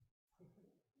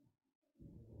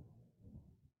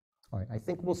All right, I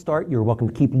think we'll start. You're welcome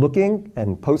to keep looking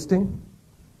and posting.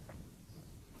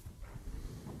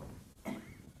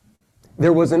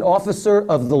 There was an officer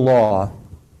of the law,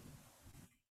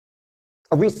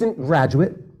 a recent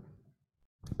graduate,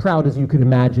 proud as you could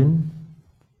imagine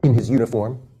in his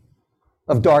uniform,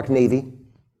 of dark navy,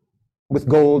 with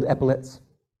gold epaulets,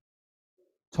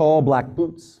 tall black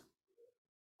boots,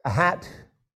 a hat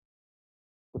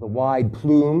with a wide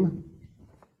plume.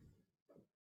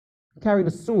 He carried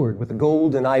a sword with a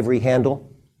gold and ivory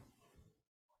handle,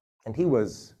 and he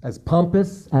was as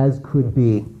pompous as could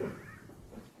be.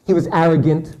 He was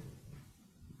arrogant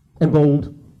and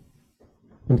bold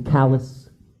and callous.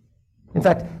 In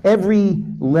fact, every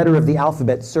letter of the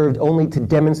alphabet served only to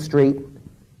demonstrate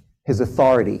his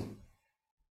authority,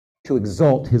 to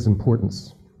exalt his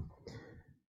importance.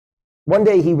 One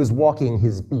day he was walking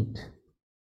his beat,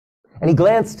 and he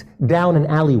glanced down an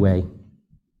alleyway.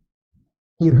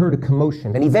 He had heard a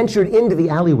commotion, and he ventured into the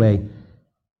alleyway.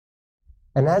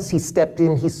 And as he stepped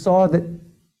in, he saw that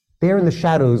there in the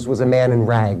shadows was a man in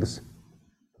rags.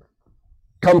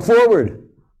 "Come forward,"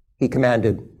 he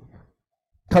commanded.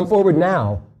 "Come forward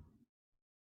now."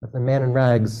 But the man in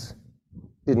rags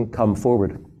didn't come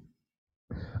forward.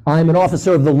 "I'm an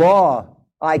officer of the law.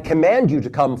 I command you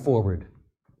to come forward."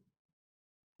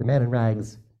 The man in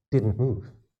rags didn't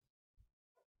move.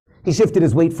 He shifted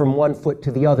his weight from one foot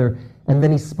to the other, and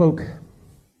then he spoke.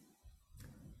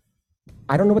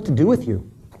 "I don't know what to do with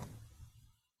you."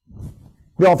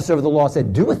 The officer of the law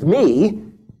said, "Do with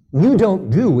me? You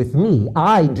don't do with me.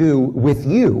 I do with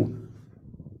you.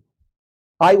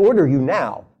 I order you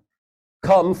now.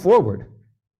 Come forward."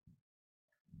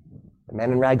 The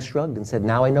man in rags shrugged and said,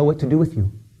 "Now I know what to do with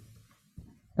you."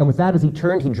 And with that, as he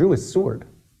turned, he drew his sword.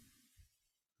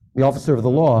 The officer of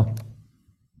the law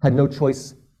had no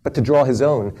choice but to draw his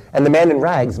own, and the man in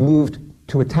rags moved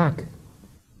to attack.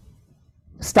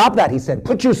 "Stop that," he said.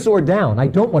 "Put your sword down. I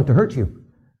don't want to hurt you."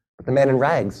 But the man in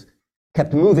rags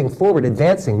kept moving forward,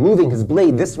 advancing, moving his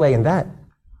blade this way and that.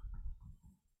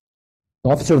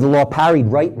 The officer of the law parried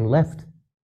right and left,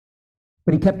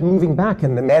 but he kept moving back,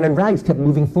 and the man in rags kept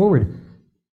moving forward.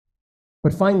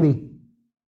 But finally,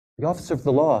 the officer of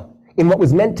the law, in what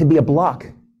was meant to be a block,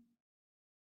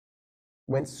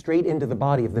 went straight into the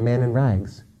body of the man in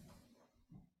rags.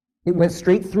 It went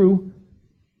straight through,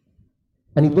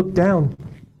 and he looked down.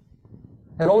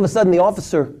 And all of a sudden, the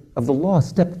officer of the law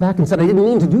stepped back and said, "I didn't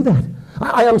mean to do that.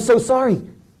 I am so sorry."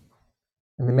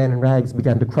 And the man in rags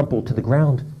began to crumple to the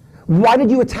ground. "Why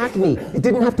did you attack me? It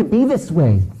didn't have to be this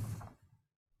way."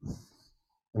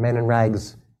 The man in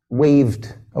rags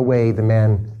waved away the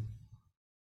man.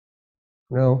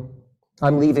 "No,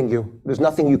 I'm leaving you. There's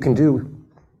nothing you can do.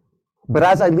 But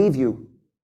as I leave you,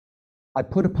 I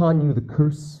put upon you the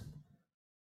curse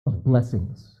of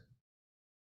blessings."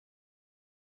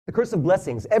 The curse of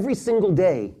blessings. Every single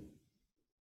day,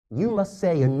 you must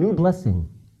say a new blessing,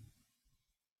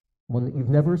 one that you've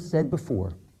never said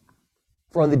before.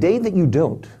 For on the day that you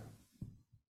don't,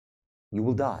 you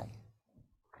will die.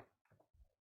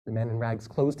 The man in rags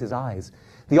closed his eyes.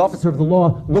 The officer of the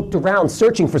law looked around,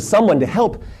 searching for someone to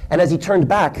help, and as he turned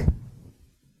back,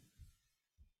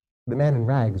 the man in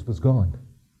rags was gone.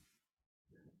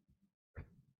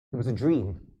 It was a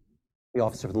dream, the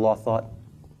officer of the law thought.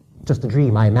 Just a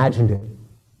dream, I imagined it.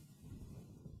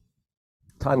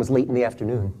 Time was late in the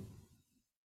afternoon,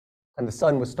 and the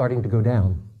sun was starting to go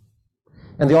down.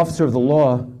 And the officer of the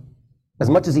law, as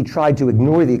much as he tried to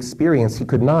ignore the experience, he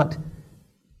could not.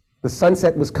 The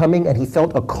sunset was coming, and he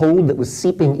felt a cold that was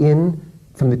seeping in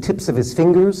from the tips of his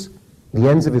fingers, the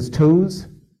ends of his toes.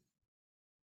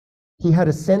 He had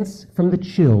a sense from the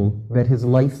chill that his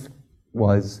life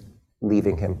was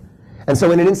leaving him. And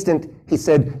so in an instant, he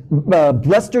said,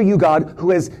 "Blessed are you, God, who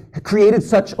has created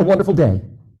such a wonderful day."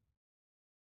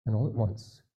 And all at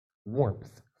once,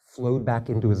 warmth flowed back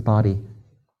into his body,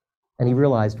 and he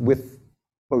realized with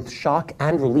both shock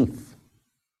and relief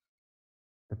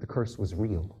that the curse was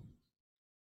real.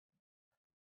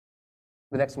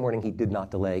 The next morning, he did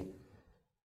not delay.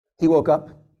 He woke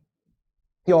up.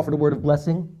 He offered a word of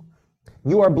blessing.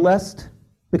 "You are blessed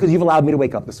because you've allowed me to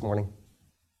wake up this morning."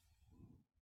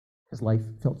 His life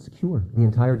felt secure the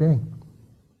entire day.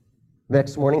 The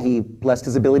next morning, he blessed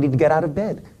his ability to get out of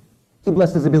bed. He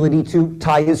blessed his ability to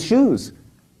tie his shoes.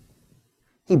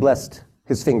 He blessed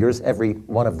his fingers, every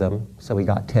one of them, so he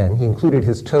got 10. He included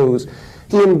his toes.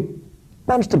 He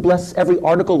managed to bless every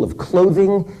article of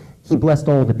clothing. He blessed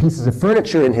all the pieces of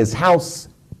furniture in his house,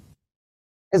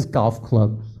 his golf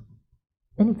clubs,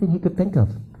 anything he could think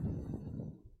of.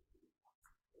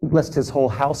 He blessed his whole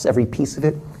house, every piece of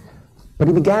it. But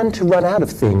he began to run out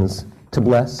of things to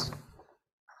bless.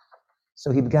 So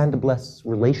he began to bless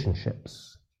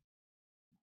relationships.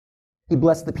 He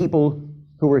blessed the people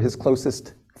who were his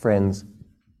closest friends,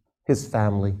 his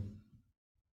family.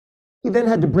 He then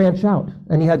had to branch out,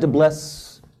 and he had to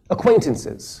bless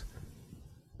acquaintances,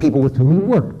 people with whom he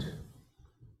worked.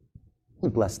 He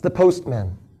blessed the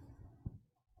postman.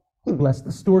 He blessed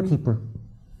the storekeeper.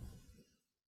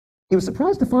 He was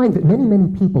surprised to find that many,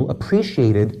 many people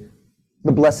appreciated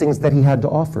the blessings that he had to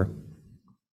offer.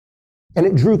 And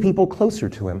it drew people closer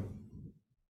to him.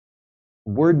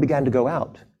 Word began to go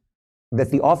out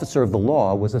that the officer of the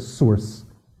law was a source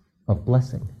of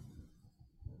blessing.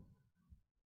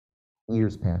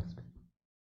 Years passed.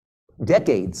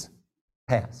 Decades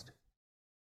passed.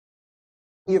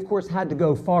 He, of course, had to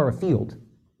go far afield.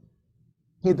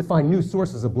 He had to find new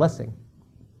sources of blessing.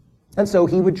 And so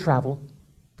he would travel,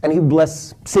 and he would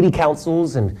bless city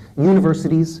councils and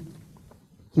universities.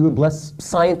 He would bless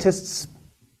scientists,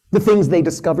 the things they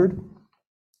discovered.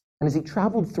 And as he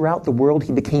traveled throughout the world,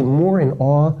 he became more in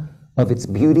awe of its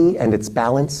beauty and its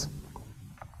balance.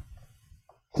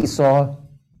 He saw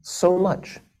so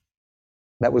much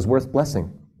that was worth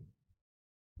blessing.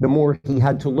 The more he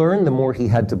had to learn, the more he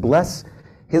had to bless.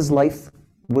 His life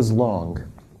was long.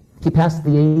 He passed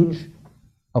the age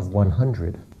of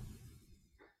 100.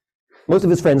 Most of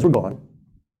his friends were gone,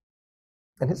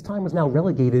 and his time was now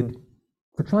relegated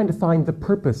for trying to find the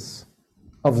purpose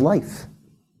of life,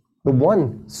 the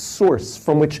one source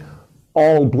from which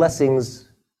all blessings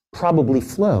probably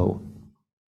flow.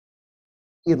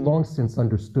 He had long since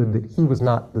understood that he was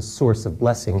not the source of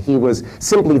blessing. He was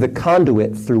simply the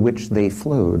conduit through which they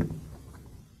flowed.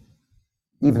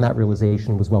 Even that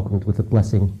realization was welcomed with a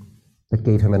blessing that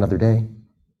gave him another day.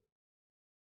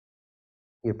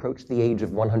 He approached the age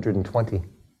of 120.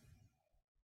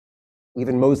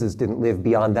 Even Moses didn't live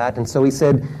beyond that, and so he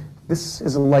said, this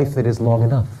is a life that is long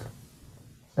enough.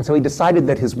 And so he decided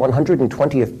that his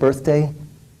 120th birthday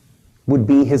would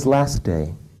be his last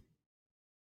day.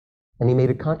 And he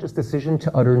made a conscious decision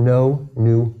to utter no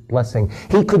new blessing.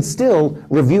 He could still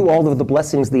review all of the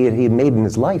blessings that he had made in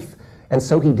his life, and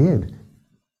so he did.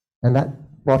 And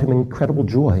that brought him incredible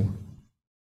joy.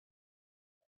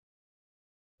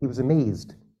 He was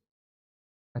amazed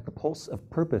at the pulse of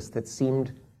purpose that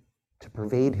seemed to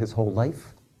pervade his whole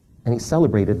life, and he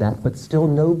celebrated that, but still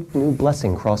no new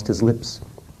blessing crossed his lips.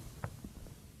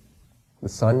 The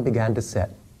sun began to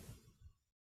set,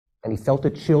 and he felt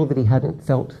a chill that he hadn't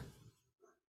felt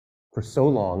for so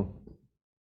long,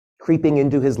 creeping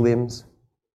into his limbs,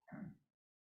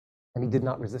 and he did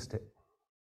not resist it.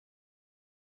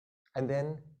 And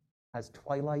then, as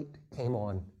twilight came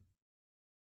on,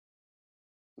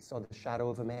 he saw the shadow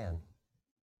of a man.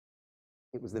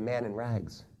 It was the man in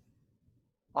rags.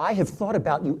 I have thought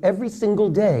about you every single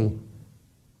day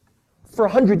for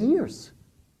 100 years.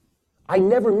 I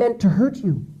never meant to hurt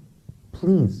you.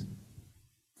 Please,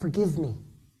 forgive me,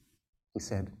 he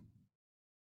said.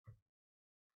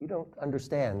 You don't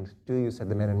understand, do you, said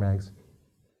the man in rags.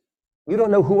 You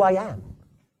don't know who I am.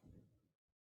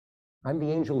 I'm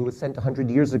the angel who was sent 100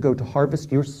 years ago to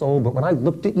harvest your soul, but when I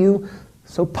looked at you,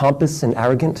 so pompous and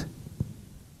arrogant,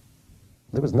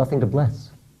 there was nothing to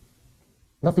bless,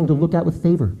 nothing to look at with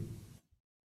favor.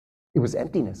 It was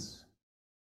emptiness.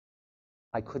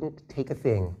 I couldn't take a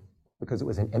thing because it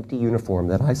was an empty uniform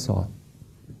that I saw.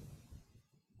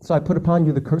 So I put upon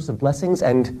you the curse of blessings,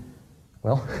 and,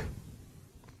 well,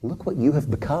 look what you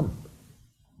have become.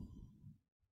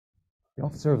 The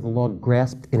officer of the law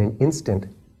grasped in an instant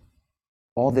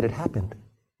all that had happened,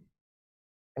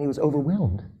 and he was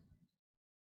overwhelmed.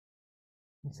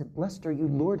 He said, blessed are you,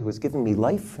 Lord, who has given me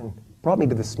life and brought me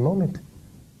to this moment.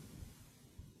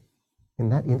 In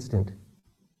that instant,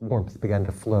 warmth began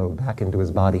to flow back into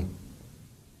his body.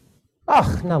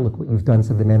 Ah, now look what you've done,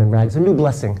 said the man in rags, a new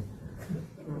blessing.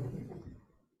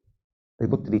 They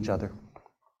looked at each other,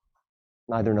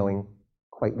 neither knowing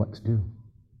quite what to do.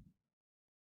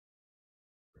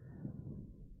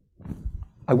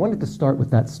 I wanted to start with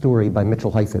that story by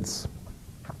Mitchell Heifetz.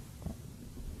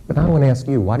 But now I want to ask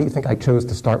you, why do you think I chose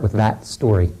to start with that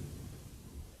story?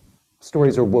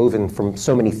 Stories are woven from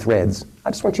so many threads.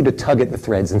 I just want you to tug at the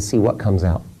threads and see what comes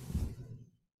out.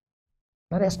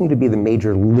 I'm not asking you to be the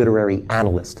major literary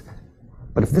analyst,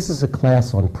 but if this is a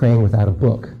class on praying without a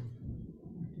book.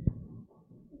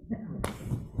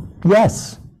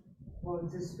 Yes? Well,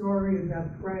 it's a story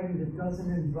about praying that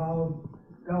doesn't involve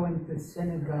going to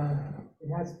synagogue. It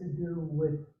has to do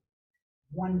with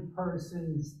one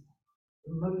person's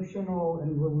emotional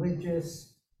and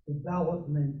religious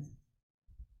development.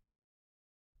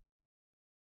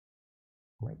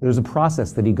 Right. There's a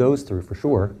process that he goes through, for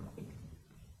sure.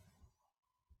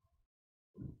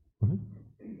 Mm-hmm.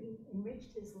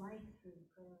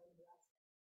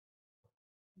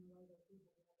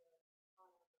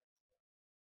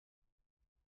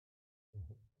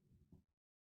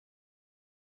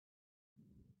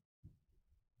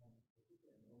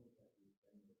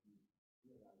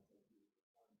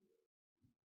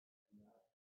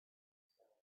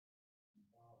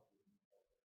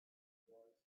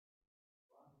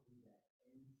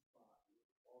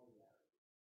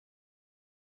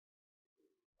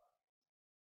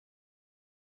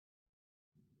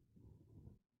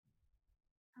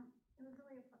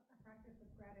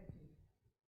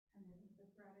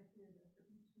 gratitude for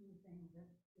each new thing that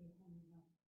they handed out.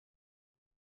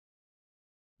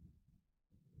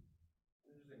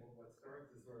 Interesting. What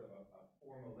starts as sort of a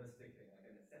formalistic thing, like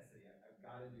a necessity. I've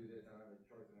got to do this. I don't have a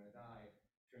choice. I'm going to die.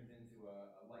 Turns into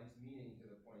a life's meaning to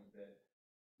the point that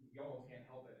you almost can't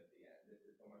help it at the end.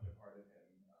 It's so much a part of him.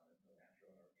 It's so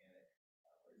natural and organic.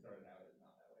 Where he started out is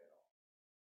not that way at all.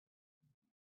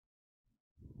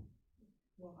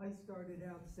 Well, I started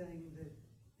out saying that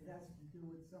it has to do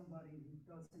with somebody who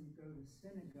doesn't go to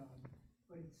synagogue,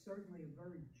 but it's certainly a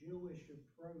very Jewish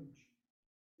approach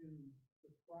to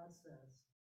the process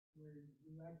where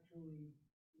you actually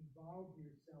evolve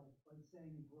yourself by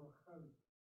saying brachot.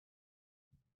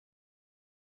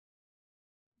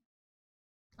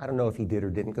 I don't know if he did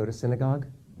or didn't go to synagogue.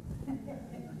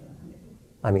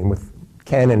 I mean, with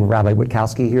Ken and Rabbi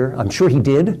Witkowski here, I'm sure he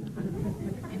did.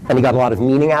 And he got a lot of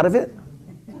meaning out of it,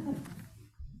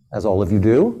 as all of you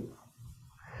do.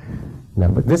 No,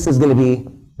 but this is going to be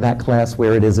that class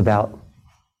where it is about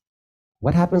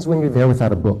what happens when you're there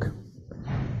without a book.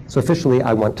 So officially,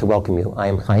 I want to welcome you. I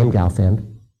am Chaim Galfand.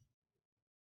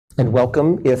 And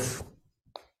welcome if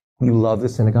you love the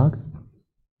synagogue.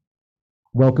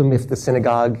 Welcome if the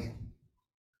synagogue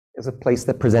is a place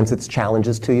that presents its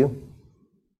challenges to you.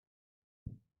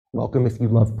 Welcome if you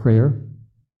love prayer.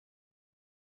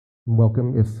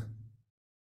 Welcome if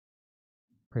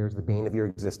prayer is the bane of your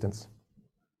existence.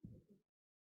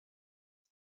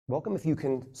 Welcome if you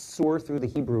can soar through the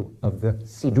Hebrew of the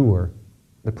Siddur,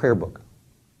 the prayer book.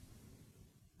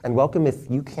 And welcome if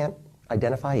you can't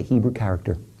identify a Hebrew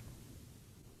character.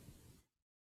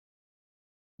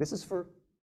 This is for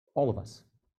all of us.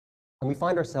 And we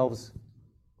find ourselves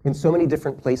in so many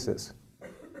different places,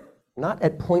 not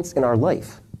at points in our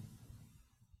life,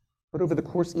 but over the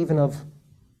course even of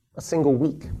a single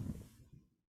week.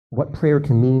 What prayer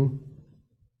can mean.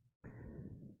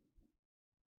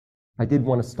 I did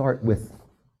want to start with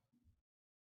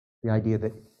the idea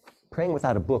that praying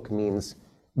without a book means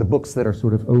the books that are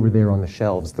sort of over there on the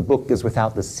shelves. The book is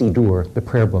without the Siddur, the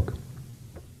prayer book.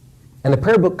 And the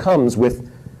prayer book comes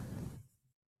with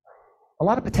a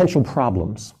lot of potential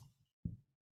problems.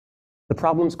 The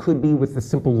problems could be with the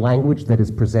simple language that is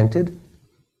presented,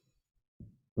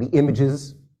 the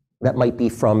images that might be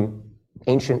from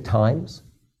ancient times,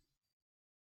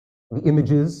 the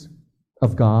images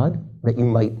of God that you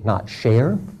might not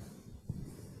share.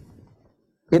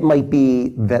 It might be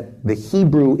that the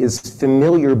Hebrew is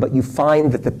familiar, but you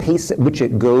find that the pace at which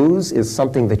it goes is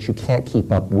something that you can't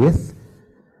keep up with.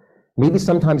 Maybe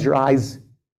sometimes your eyes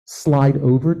slide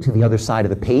over to the other side of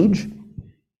the page,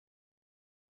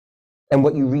 and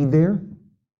what you read there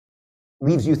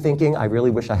leaves you thinking, I really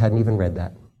wish I hadn't even read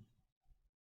that.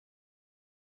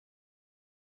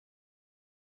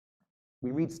 We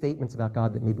read statements about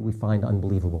God that maybe we find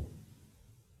unbelievable.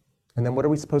 And then what are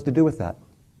we supposed to do with that?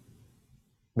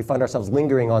 We find ourselves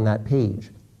lingering on that page.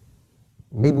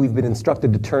 Maybe we've been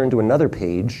instructed to turn to another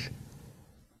page,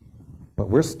 but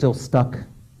we're still stuck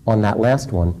on that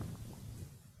last one.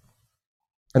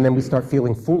 And then we start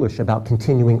feeling foolish about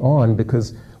continuing on,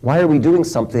 because why are we doing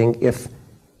something if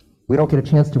we don't get a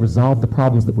chance to resolve the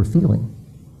problems that we're feeling?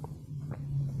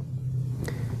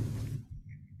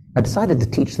 I decided to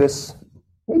teach this,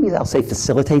 maybe I'll say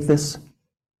facilitate this,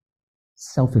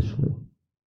 selfishly,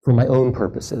 for my own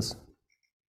purposes.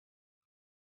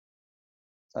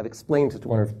 I've explained to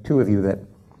one or two of you that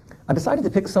I decided to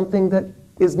pick something that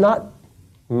is not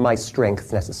my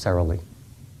strength necessarily,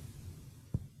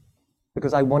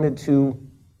 because I wanted to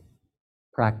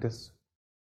practice.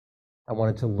 I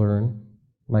wanted to learn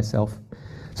myself.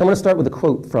 So I'm going to start with a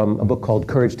quote from a book called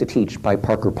Courage to Teach by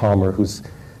Parker Palmer, who's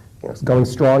going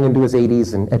strong into his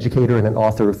 80s, an educator and an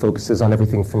author who focuses on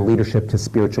everything from leadership to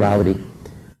spirituality.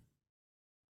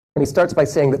 And he starts by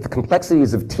saying that the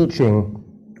complexities of teaching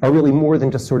are really more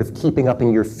than just sort of keeping up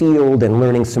in your field and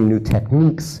learning some new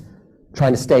techniques,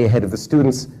 trying to stay ahead of the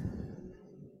students.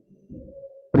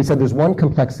 But he said there's one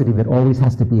complexity that always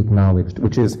has to be acknowledged,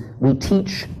 which is we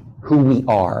teach who we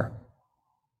are.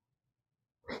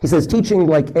 He says teaching,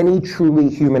 like any truly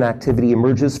human activity,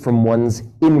 emerges from one's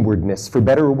inwardness, for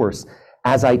better or worse.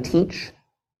 As I teach,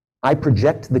 I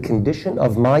project the condition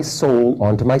of my soul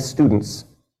onto my students,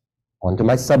 onto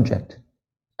my subject,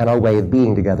 and our way of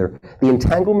being together. The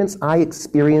entanglements I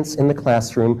experience in the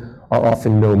classroom are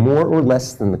often no more or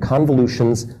less than the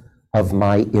convolutions of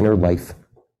my inner life.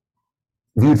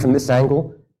 Viewed from this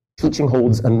angle, teaching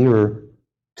holds a mirror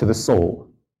to the soul.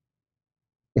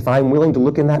 If I am willing to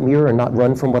look in that mirror and not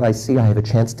run from what I see, I have a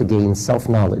chance to gain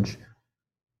self-knowledge.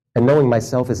 And knowing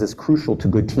myself is as crucial to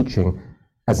good teaching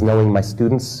as knowing my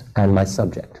students and my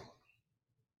subject.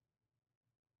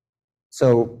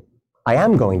 So I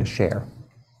am going to share.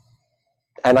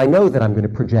 And I know that I'm going to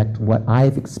project what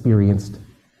I've experienced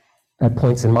at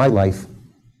points in my life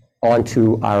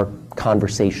onto our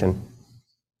conversation.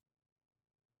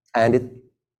 And it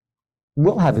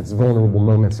will have its vulnerable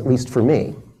moments, at least for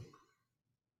me.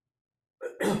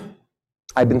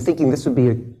 I've been thinking this would be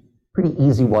a pretty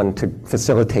easy one to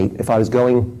facilitate if I was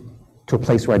going to a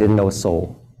place where I didn't know a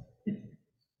soul.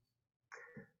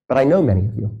 But I know many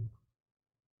of you.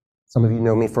 Some of you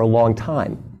know me for a long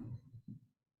time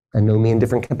and know me in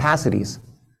different capacities.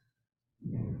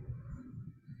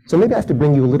 So maybe I have to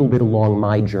bring you a little bit along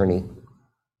my journey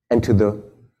and to the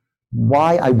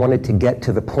why I wanted to get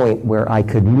to the point where I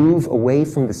could move away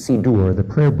from the Siddur, the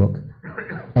prayer book,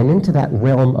 and into that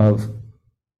realm of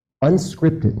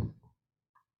unscripted.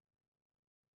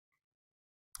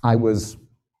 I was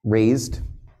raised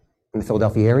in the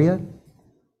Philadelphia area.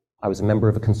 I was a member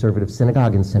of a conservative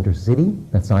synagogue in Center City,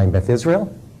 that's Zion Beth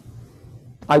Israel.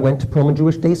 I went to Pullman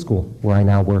Jewish Day School, where I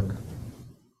now work.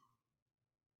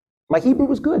 My Hebrew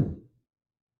was good.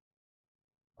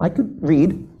 I could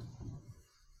read.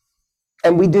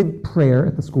 And we did prayer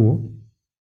at the school.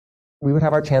 We would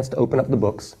have our chance to open up the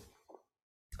books.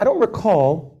 I don't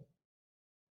recall,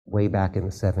 way back in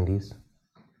the 70s,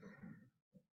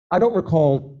 I don't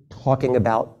recall talking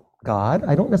about God.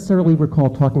 I don't necessarily recall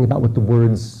talking about what the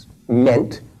words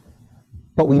meant,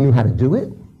 but we knew how to do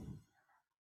it.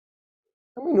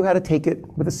 And we knew how to take it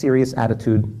with a serious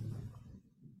attitude.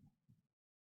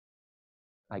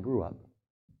 I grew up.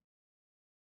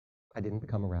 I didn't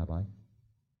become a rabbi,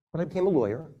 but I became a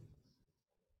lawyer.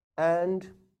 And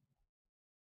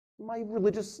my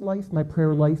religious life, my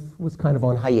prayer life was kind of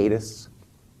on hiatus.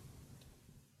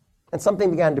 And something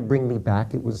began to bring me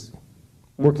back. It was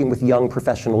working with young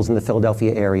professionals in the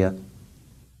Philadelphia area,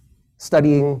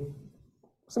 studying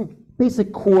some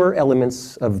basic core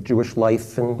elements of Jewish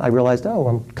life, and I realized, oh,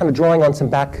 I'm kind of drawing on some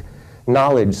back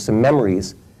knowledge, some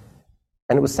memories,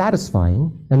 and it was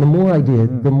satisfying. And the more I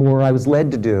did, the more I was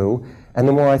led to do, and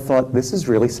the more I thought, this is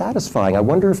really satisfying. I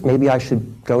wonder if maybe I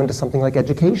should go into something like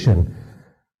education.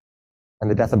 And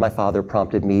the death of my father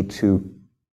prompted me to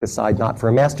decide not for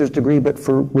a master's degree, but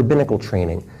for rabbinical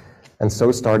training. And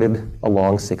so started a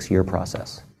long 6-year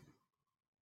process.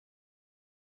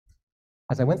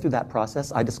 As I went through that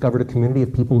process, I discovered a community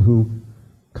of people who,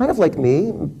 kind of like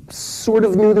me, sort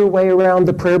of knew their way around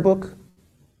the prayer book.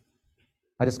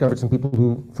 I discovered some people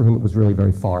for whom it was really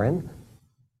very foreign.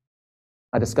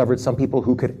 I discovered some people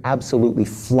who could absolutely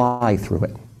fly through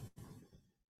it.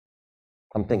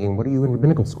 I'm thinking, what are you in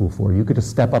rabbinical school for? You could just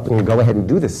step up and go ahead and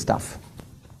do this stuff.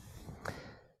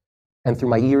 And through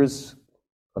my years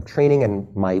of training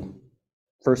and my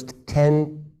first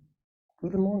 10,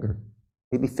 even longer,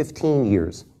 maybe 15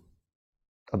 years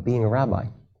of being a rabbi,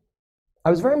 I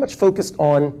was very much focused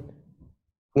on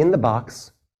in the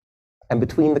box and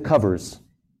between the covers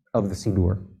of the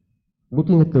Siddur,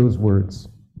 looking at those words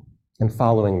and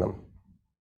following them.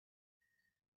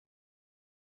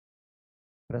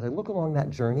 But as I look along that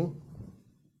journey,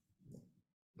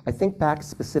 I think back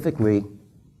specifically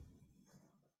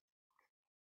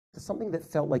to something that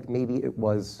felt like maybe it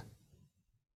was,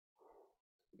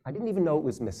 I didn't even know it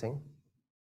was missing,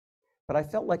 but I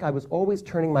felt like I was always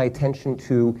turning my attention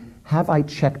to, have I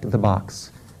checked the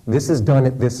box? This is done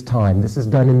at this time. This is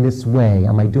done in this way.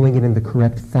 Am I doing it in the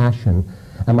correct fashion?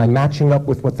 Am I matching up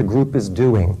with what the group is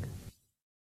doing?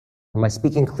 Am I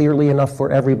speaking clearly enough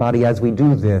for everybody as we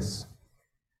do this?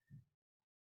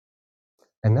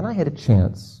 And then I had a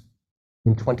chance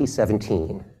in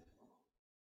 2017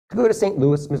 to go to St.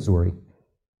 Louis, Missouri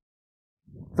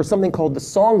for something called the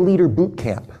Song Leader Boot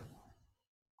Camp.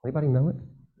 Anybody know it?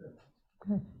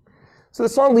 Okay. So the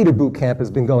Song Leader Boot Camp has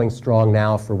been going strong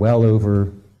now for well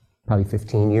over probably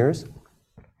 15 years.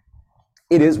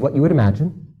 It is what you would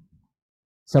imagine,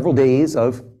 several days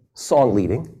of song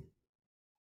leading,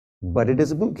 but it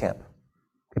is a boot camp.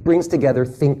 It brings together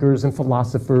thinkers and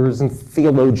philosophers and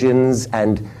theologians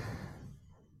and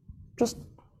just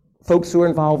folks who are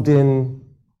involved in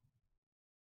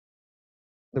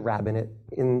the rabbinate,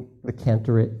 in the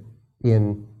cantorate,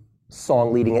 in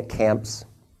song leading at camps,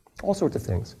 all sorts of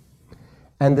things.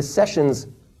 And the sessions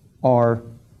are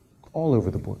all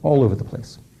over the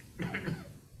place.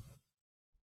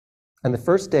 And the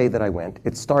first day that I went,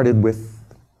 it started with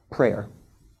prayer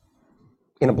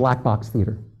in a black box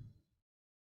theater.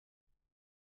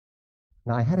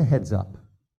 Now, I had a heads up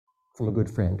from a good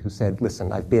friend who said,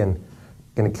 listen, I've been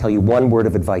going to tell you one word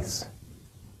of advice.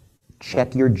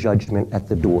 Check your judgment at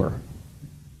the door.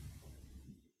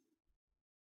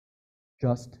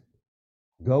 Just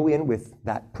go in with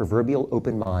that proverbial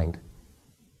open mind.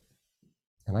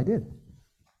 And I did.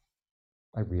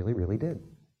 I really, really did.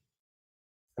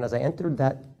 And as I entered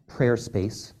that prayer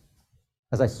space,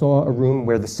 as I saw a room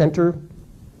where the center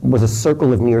was a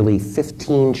circle of nearly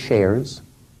 15 chairs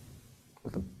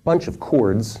with a bunch of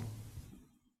cords,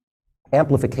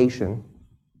 amplification,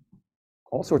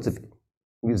 all sorts of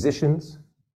musicians,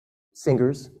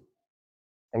 singers,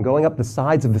 and going up the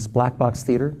sides of this black box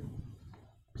theater,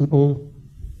 people,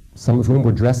 some of whom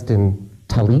were dressed in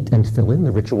talit and tefillin,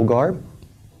 the ritual garb,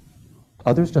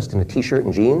 others just in a t-shirt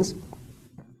and jeans.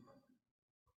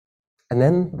 And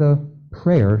then the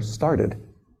prayer started.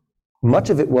 Much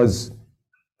of it was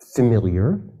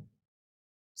familiar.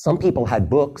 Some people had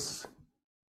books,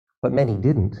 but many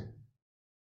didn't.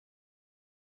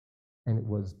 And it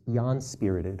was beyond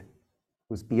spirited. It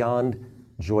was beyond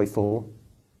joyful.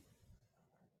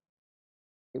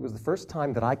 It was the first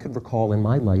time that I could recall in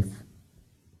my life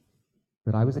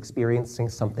that I was experiencing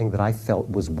something that I felt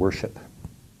was worship.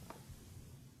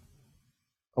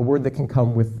 A word that can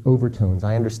come with overtones,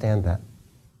 I understand that.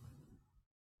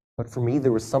 But for me,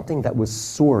 there was something that was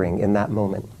soaring in that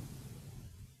moment.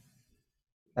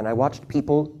 And I watched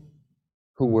people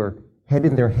who were head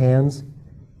in their hands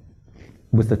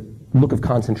with a look of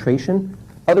concentration,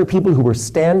 other people who were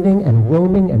standing and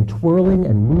roaming and twirling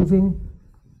and moving,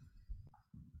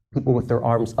 people with their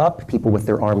arms up, people with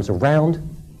their arms around,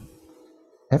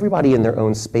 everybody in their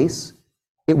own space.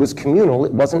 It was communal,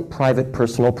 it wasn't private,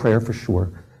 personal prayer for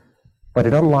sure, but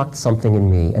it unlocked something in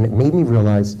me, and it made me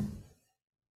realize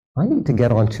I need to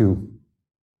get onto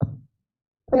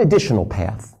an additional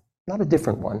path, not a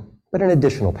different one, but an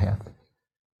additional path.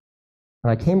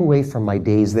 And I came away from my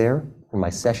days there, from my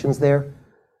sessions there,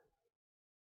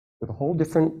 with a whole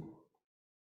different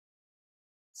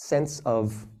sense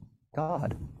of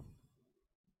God.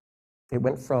 It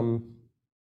went from,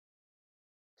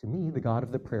 to me, the God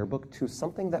of the prayer book, to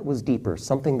something that was deeper,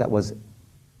 something that was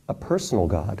a personal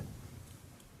God.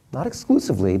 Not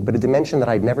exclusively, but a dimension that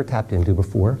I'd never tapped into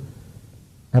before.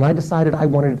 And I decided I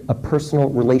wanted a personal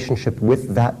relationship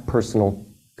with that personal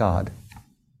God.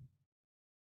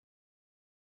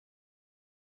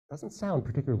 Doesn't sound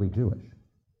particularly Jewish.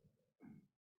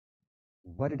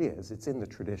 What it is, it's in the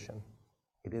tradition.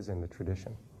 It is in the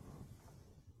tradition.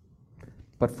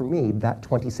 But for me, that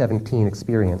 2017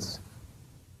 experience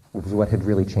was what had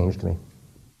really changed me.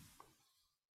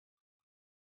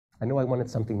 I know I wanted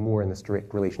something more in this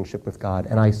direct relationship with God,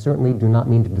 and I certainly do not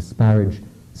mean to disparage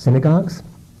synagogues.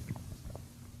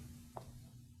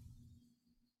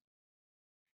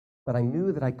 But I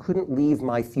knew that I couldn't leave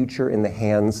my future in the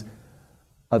hands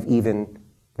of even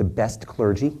the best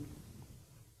clergy.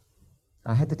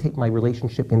 I had to take my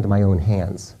relationship into my own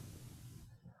hands.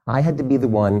 I had to be the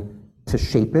one to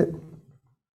shape it.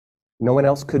 No one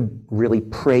else could really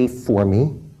pray for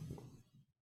me.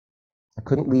 I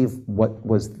couldn't leave what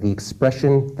was the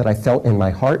expression that I felt in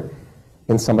my heart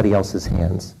in somebody else's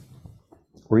hands,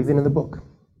 or even in the book.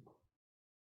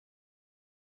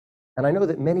 And I know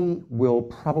that many will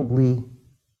probably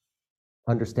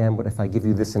understand what if I give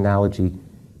you this analogy,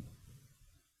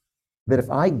 that if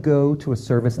I go to a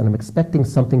service and I'm expecting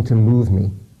something to move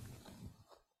me,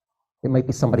 it might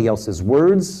be somebody else's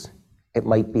words, it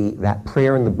might be that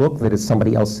prayer in the book that is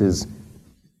somebody else's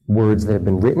words that have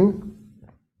been written,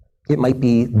 it might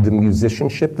be the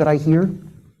musicianship that I hear.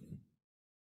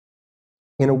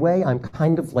 In a way, I'm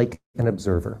kind of like an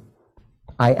observer.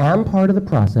 I am part of the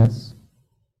process,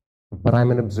 but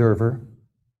I'm an observer,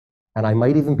 and I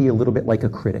might even be a little bit like a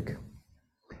critic.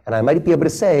 And I might be able to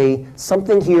say,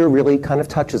 something here really kind of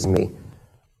touches me.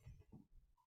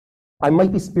 I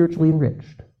might be spiritually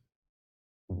enriched,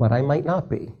 but I might not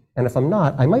be. And if I'm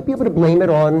not, I might be able to blame it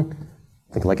on,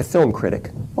 think like a film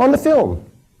critic, on the film,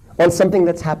 on something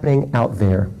that's happening out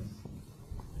there.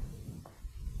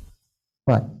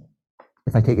 But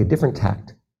if I take a different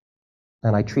tact,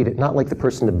 and I treat it not like the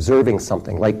person observing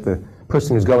something, like the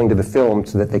person who's going to the film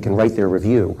so that they can write their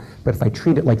review, but if I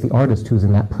treat it like the artist who's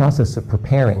in that process of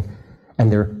preparing,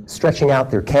 and they're stretching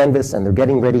out their canvas and they're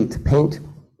getting ready to paint,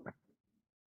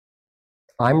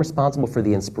 I'm responsible for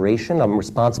the inspiration, I'm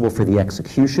responsible for the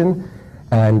execution,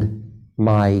 and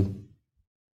my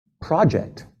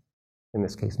project, in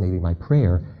this case maybe my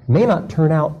prayer, may not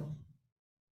turn out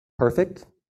perfect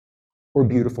or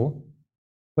beautiful,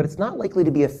 but it's not likely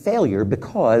to be a failure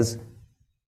because,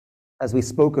 as we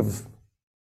spoke of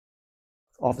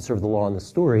Officer of the Law in the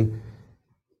story,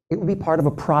 it would be part of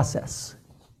a process.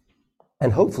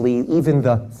 And hopefully even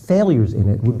the failures in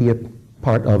it would be a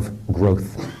part of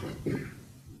growth.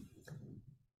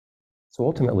 So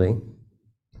ultimately,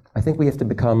 I think we have to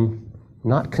become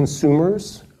not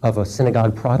consumers of a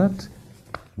synagogue product,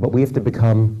 but we have to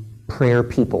become prayer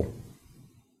people.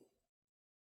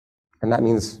 And that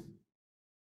means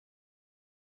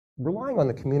relying on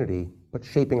the community, but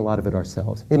shaping a lot of it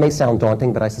ourselves. It may sound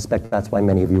daunting, but I suspect that's why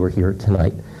many of you are here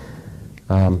tonight.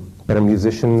 Better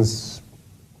musicians,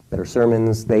 better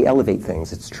sermons, they elevate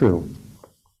things, it's true.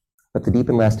 But the deep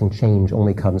and lasting change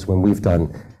only comes when we've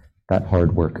done that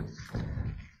hard work. I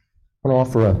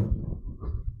want to offer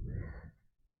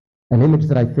an image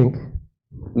that I think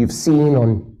you've seen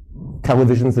on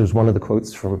televisions. There's one of the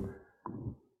quotes from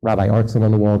Rabbi Artson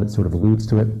on the wall that sort of alludes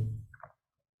to it.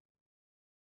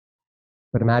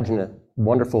 But imagine a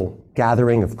wonderful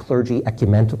gathering of clergy,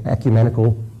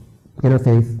 ecumenical,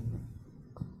 interfaith,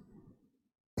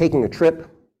 taking a trip.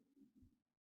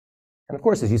 And of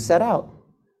course, as you set out,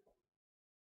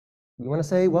 you want to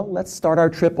say, well, let's start our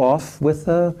trip off with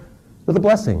a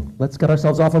blessing. Let's get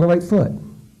ourselves off on the right foot.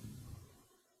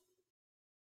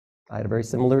 I had a very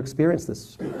similar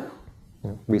experience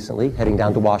recently, heading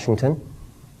down to Washington.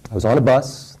 I was on a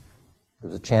bus. There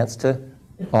was a chance to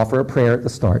offer a prayer at the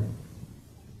start.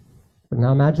 But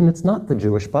now imagine it's not the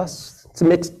Jewish bus. It's a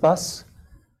mixed bus.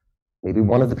 Maybe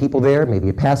one of the people there, maybe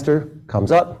a pastor,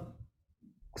 comes up,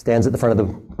 stands at the front of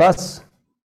the bus,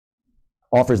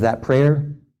 offers that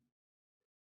prayer.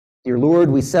 Dear Lord,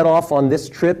 we set off on this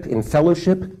trip in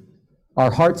fellowship.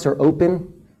 Our hearts are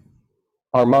open.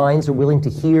 Our minds are willing to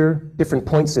hear different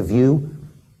points of view.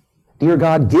 Dear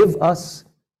God, give us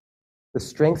the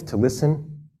strength to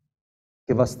listen.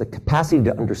 Give us the capacity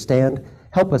to understand.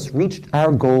 Help us reach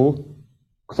our goal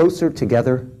closer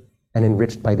together and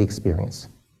enriched by the experience.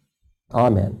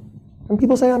 Amen. And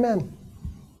people say amen.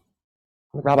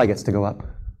 The rabbi gets to go up.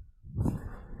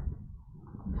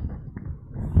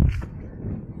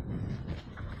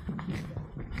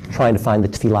 Trying to find the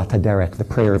tefillat haderech, the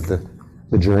prayer of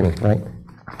the journey, right?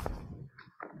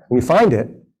 When you find it,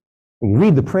 and you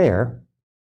read the prayer,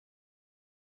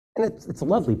 and it's a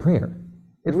lovely prayer.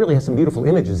 It really has some beautiful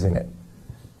images in it.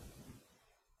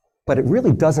 But it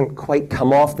really doesn't quite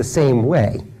come off the same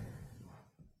way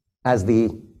as the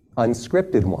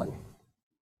unscripted one.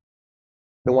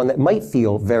 The one that might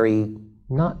feel very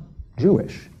not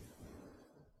Jewish.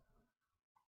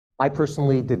 I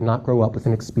personally did not grow up with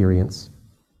an experience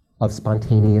of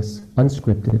spontaneous,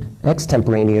 unscripted,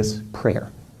 extemporaneous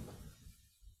prayer.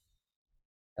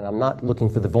 And I'm not looking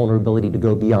for the vulnerability to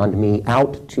go beyond me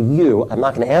out to you. I'm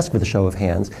not going to ask for the show of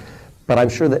hands, but I'm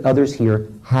sure that others here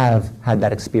have had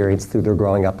that experience through their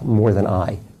growing up more than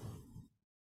I.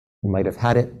 You might have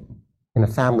had it in a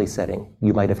family setting.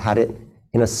 You might have had it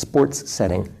in a sports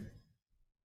setting.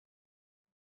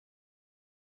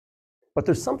 But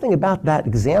there's something about that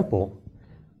example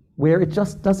where it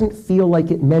just doesn't feel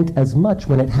like it meant as much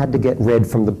when it had to get read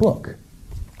from the book.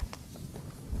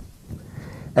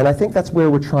 And I think that's where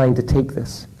we're trying to take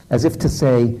this, as if to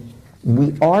say,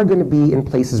 we are going to be in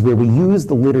places where we use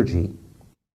the liturgy,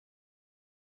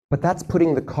 but that's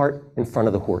putting the cart in front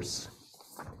of the horse.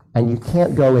 And you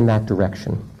can't go in that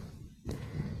direction.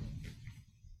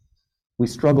 We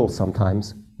struggle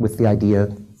sometimes with the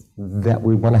idea that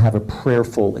we want to have a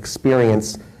prayerful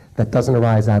experience that doesn't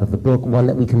arise out of the book, one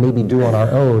that we can maybe do on our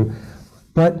own.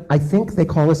 But I think they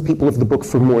call us people of the book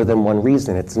for more than one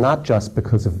reason. It's not just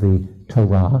because of the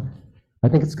Torah. I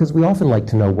think it's because we often like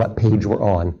to know what page we're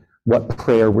on, what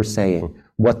prayer we're saying,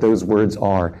 what those words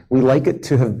are. We like it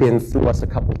to have been through us a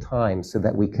couple times so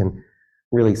that we can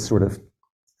really sort of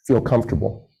feel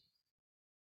comfortable.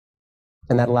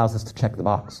 And that allows us to check the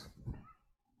box.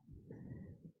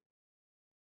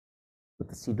 But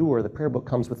the Siddur, the prayer book,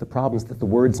 comes with the problems that the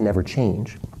words never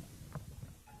change.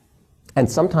 And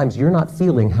sometimes you're not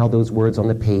feeling how those words on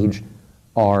the page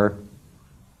are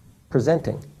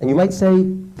presenting. And you might say,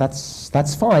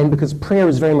 that's fine, because prayer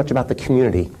is very much about the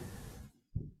community.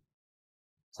 I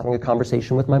was having a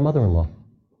conversation with my mother-in-law.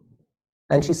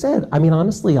 And she said, I mean,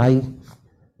 honestly,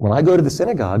 when I go to the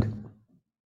synagogue,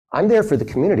 I'm there for the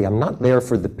community. I'm not there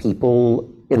for the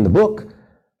people in the book.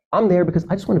 I'm there because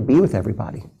I just want to be with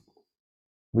everybody.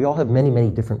 We all have many, many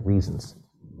different reasons.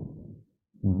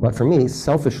 But for me,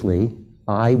 selfishly,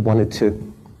 I wanted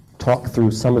to talk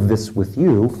through some of this with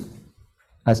you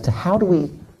as to how do we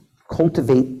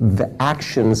cultivate the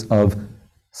actions of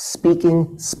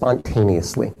speaking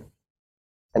spontaneously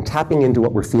and tapping into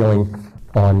what we're feeling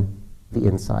on the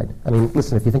inside. I mean,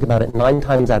 listen, if you think about it, 9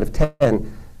 times out of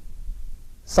 10,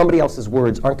 somebody else's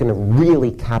words aren't going to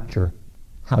really capture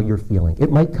how you're feeling.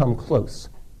 It might come close.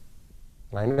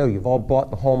 And I know you've all bought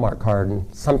the Hallmark card,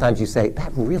 and sometimes you say,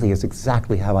 that really is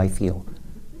exactly how I feel.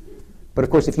 But of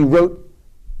course, if you wrote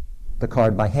the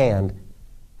card by hand,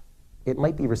 it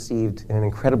might be received in an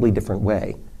incredibly different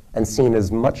way and seen as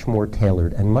much more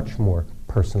tailored and much more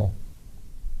personal.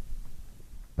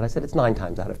 But I said it's 9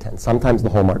 times out of 10. Sometimes the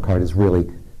Hallmark card is really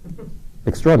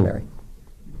extraordinary.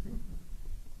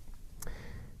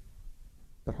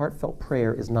 But heartfelt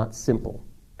prayer is not simple,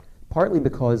 partly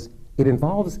because it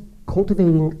involves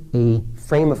cultivating a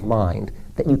frame of mind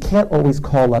that you can't always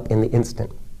call up in the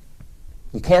instant.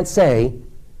 You can't say,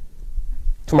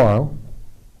 tomorrow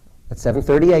at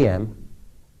 7:30 a.m.,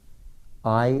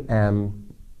 I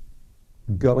am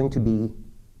going to be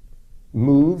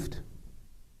moved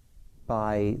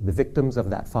by the victims of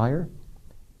that fire,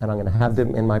 and I'm going to have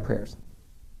them in my prayers.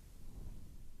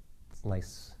 It's a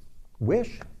nice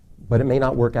wish, but it may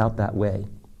not work out that way.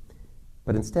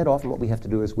 But instead, often what we have to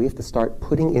do is we have to start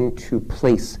putting into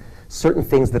place certain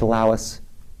things that allow us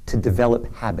to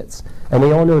develop habits. And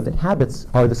we all know that habits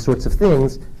are the sorts of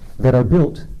things that are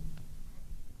built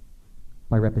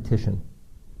by repetition.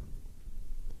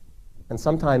 And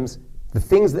sometimes the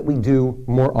things that we do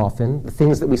more often, the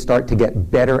things that we start to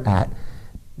get better at,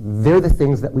 they're the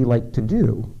things that we like to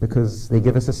do because they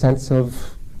give us a sense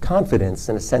of confidence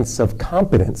and a sense of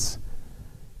competence.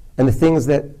 And the things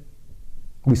that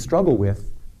we struggle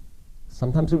with,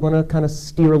 sometimes we want to kind of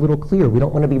steer a little clear. We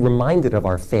don't want to be reminded of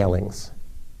our failings.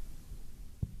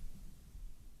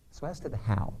 So as to the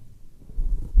how,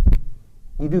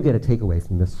 you do get a takeaway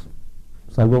from this.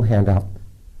 So I will hand out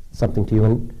something to you.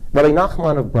 And Rabbi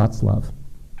Nachman of Bratslav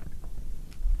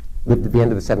lived at the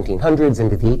end of the 1700s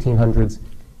into the 1800s.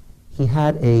 He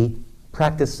had a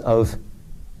practice of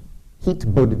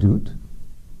hitbodedut.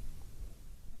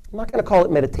 I'm not going to call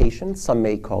it meditation. Some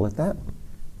may call it that.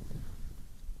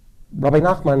 Rabbi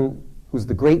Nachman, who's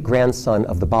the great-grandson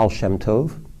of the Baal Shem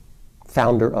Tov,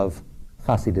 founder of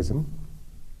Hasidism,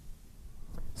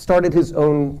 started his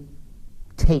own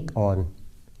take on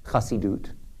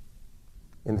Chassidut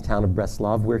in the town of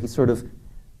Breslov, where he sort of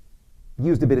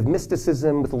used a bit of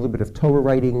mysticism with a little bit of Torah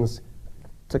writings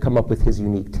to come up with his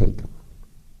unique take.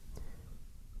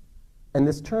 And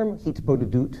this term,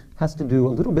 hitbodedut, has to do a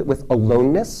little bit with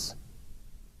aloneness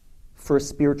for a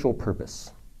spiritual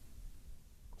purpose.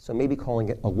 So maybe calling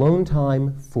it alone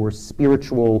time for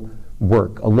spiritual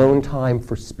work, alone time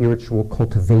for spiritual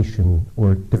cultivation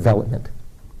or development.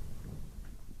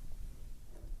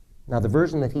 Now the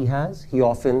version that he has, he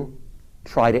often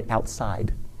tried it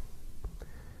outside.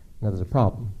 Now there's a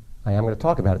problem. I am going to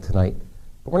talk about it tonight,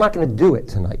 but we're not going to do it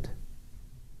tonight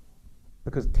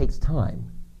because it takes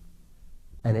time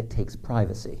and it takes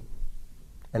privacy.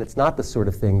 And it's not the sort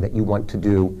of thing that you want to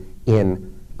do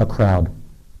in a crowd.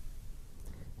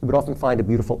 You would often find a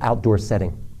beautiful outdoor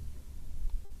setting.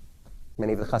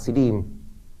 Many of the Hasidim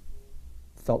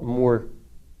felt more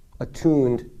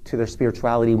attuned to their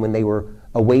spirituality when they were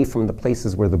away from the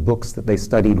places where the books that they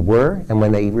studied were, and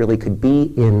when they really could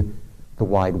be in the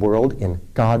wide world, in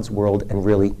God's world, and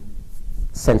really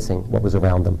sensing what was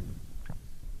around them.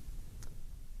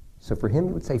 So for him,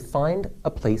 he would say, find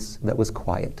a place that was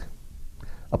quiet,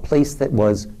 a place that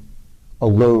was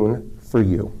alone for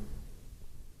you.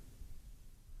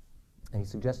 And he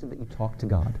suggested that you talk to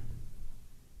God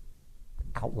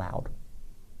out loud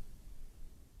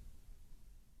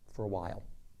for a while.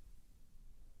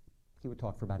 He would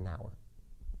talk for about an hour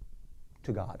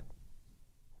to God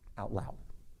out loud.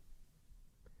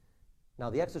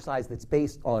 Now, the exercise that's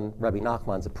based on Rabbi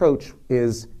Nachman's approach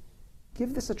is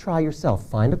give this a try yourself.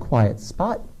 Find a quiet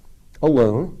spot,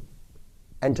 alone,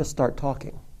 and just start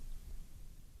talking.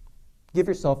 Give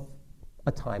yourself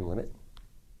a time limit,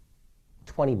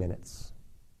 20 minutes,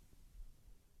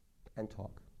 and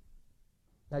talk.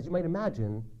 Now, as you might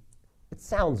imagine, it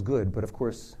sounds good, but of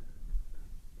course,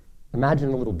 imagine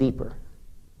a little deeper.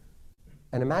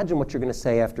 And imagine what you're going to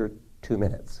say after 2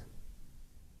 minutes,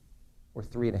 or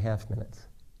 3.5 minutes.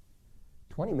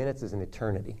 20 minutes is an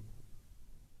eternity,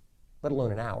 let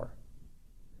alone an hour.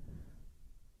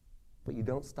 But you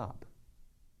don't stop.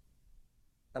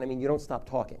 And I mean, you don't stop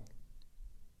talking.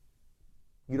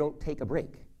 You don't take a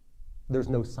break. There's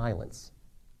no silence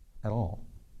at all.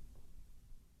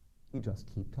 You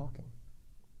just keep talking.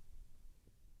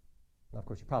 Now, of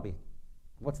course, you probably,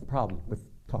 what's the problem with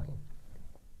talking?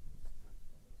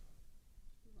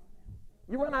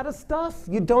 You run out of stuff.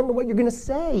 You don't know what you're going to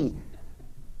say.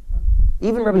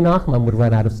 Even Rabbi Nachman would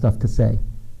run out of stuff to say.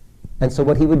 And so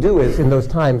what he would do is, in those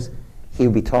times, he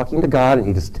would be talking to God, and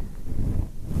he just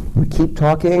would keep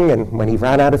talking, and when he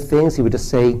ran out of things, he would just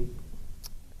say,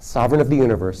 Sovereign of the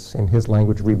universe, in his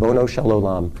language, Ribono Shel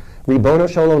Olam, Ribono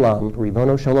Shel Olam,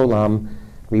 Ribono Shel Olam,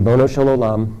 Ribono Shel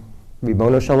Olam,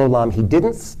 Ribono Shel Olam. He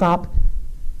didn't stop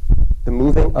the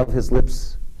moving of his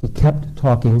lips. He kept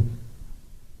talking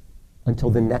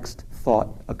until the next thought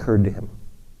occurred to him.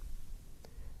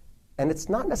 And it's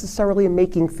not necessarily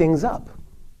making things up,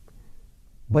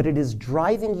 but it is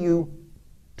driving you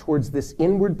towards this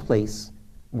inward place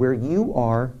where you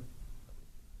are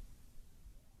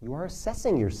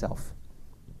assessing yourself.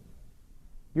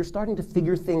 You're starting to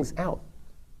figure things out.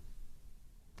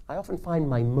 I often find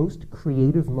my most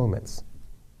creative moments,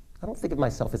 I don't think of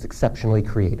myself as exceptionally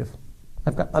creative.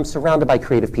 I'm surrounded by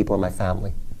creative people in my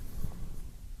family.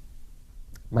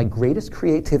 My greatest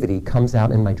creativity comes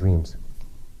out in my dreams.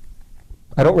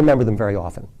 I don't remember them very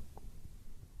often.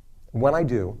 When I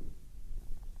do,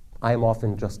 I am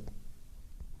often just,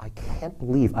 I can't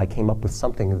believe I came up with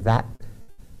something that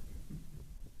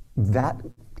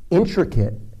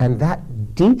intricate and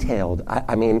that detailed.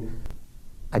 I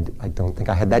don't think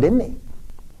I had that in me.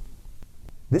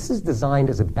 This is designed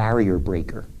as a barrier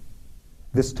breaker.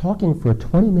 This talking for a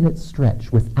 20-minute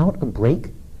stretch without a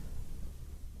break,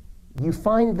 you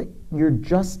find that you're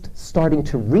just starting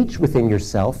to reach within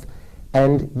yourself,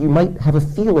 and you might have a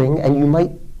feeling, and you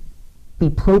might be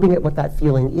probing at what that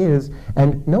feeling is,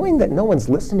 and knowing that no one's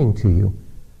listening to you,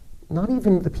 not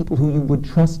even the people who you would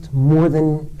trust more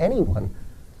than anyone.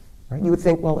 Right? You would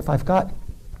think, well, if I've got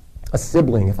a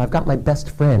sibling, if I've got my best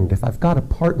friend, if I've got a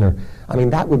partner,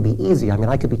 that would be easy.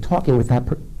 I could be talking with that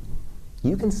person.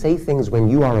 You can say things when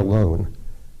you are alone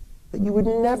that you would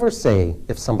never say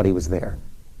if somebody was there,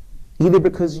 either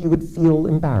because you would feel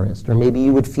embarrassed, or maybe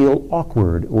you would feel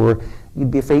awkward, or you'd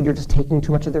be afraid you're just taking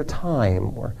too much of their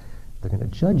time, or they're going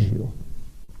to judge you.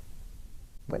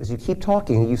 But as you keep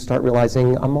talking, you start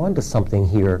realizing, I'm onto something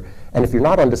here. And if you're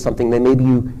not onto something, then maybe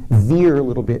you veer a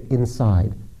little bit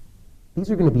inside.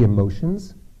 These are going to be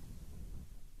emotions.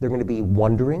 They're going to be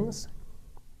wonderings.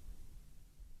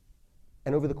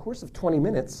 And over the course of 20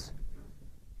 minutes,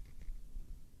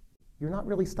 you're not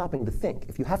really stopping to think.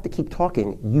 If you have to keep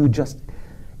talking,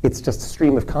 it's just a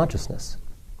stream of consciousness.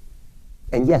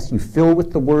 And yes, you fill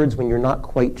with the words when you're not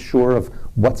quite sure of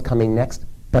what's coming next,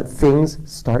 but things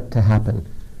start to happen.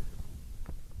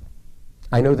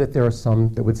 I know that there are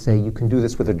some that would say you can do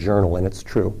this with a journal, and it's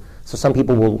true. So some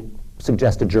people will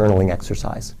suggest a journaling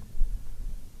exercise.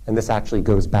 And this actually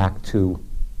goes back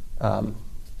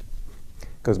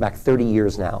 30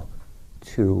 years now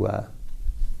to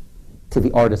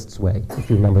The Artist's Way, if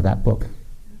you remember that book.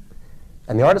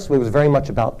 And The Artist's Way was very much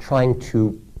about trying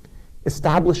to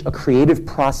establish a creative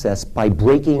process by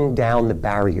breaking down the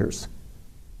barriers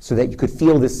so that you could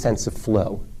feel this sense of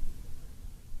flow.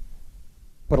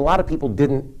 But a lot of people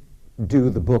didn't do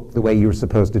the book the way you were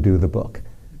supposed to do the book.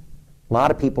 A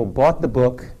lot of people bought the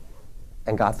book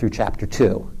and got through chapter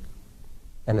 2,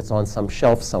 and it's on some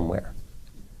shelf somewhere.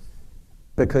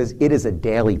 Because it is a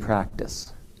daily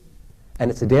practice.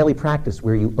 And it's a daily practice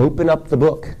where you open up the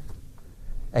book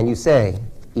and you say,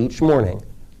 each morning,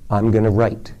 I'm going to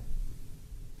write.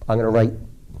 I'm going to write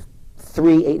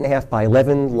 3 8.5 by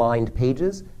 11 lined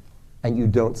pages, and you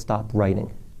don't stop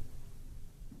writing.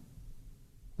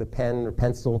 The pen or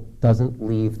pencil doesn't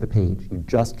leave the page. You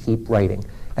just keep writing.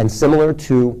 And similar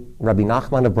to Rabbi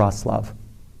Nachman of Braslav,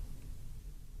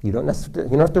 you don't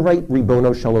have to write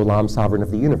Ribono Shel Olam, Sovereign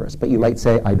of the Universe, but you might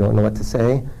say, I don't know what to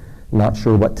say, not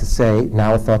sure what to say,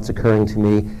 now a thought's occurring to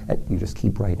me, and you just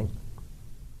keep writing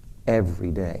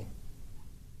every day.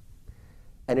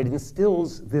 And it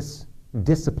instills this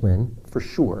discipline, for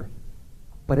sure,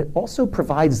 but it also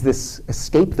provides this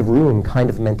escape the room kind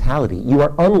of mentality. You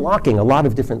are unlocking a lot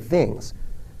of different things.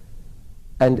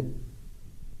 And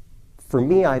for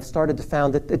me, I've started to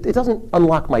find that it doesn't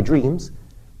unlock my dreams,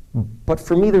 but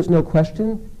for me, there's no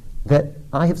question that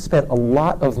I have spent a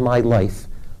lot of my life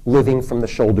living from the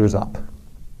shoulders up.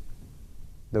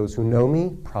 Those who know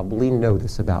me probably know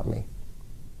this about me.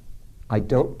 I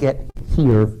don't get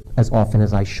here as often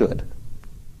as I should.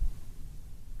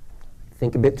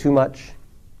 Think a bit too much.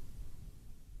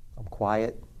 I'm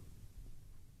quiet.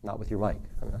 Not with your mic.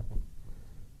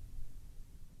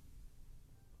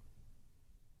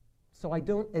 So I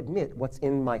don't admit what's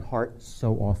in my heart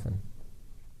so often.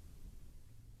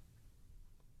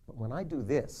 But when I do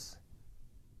this,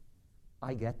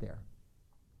 I get there.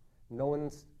 No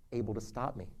one's able to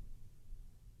stop me.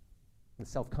 The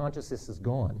self-consciousness is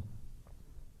gone.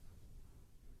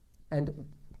 And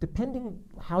depending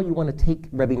how you want to take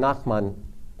Rabbi Nachman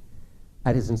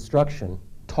at his instruction,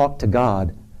 talk to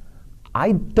God,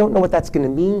 I don't know what that's going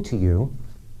to mean to you.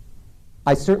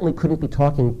 I certainly couldn't be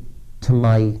talking to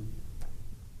my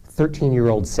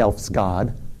 13-year-old self's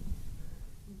God.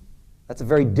 That's a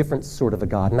very different sort of a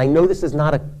God. And I know this is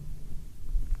not a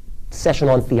session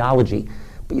on theology,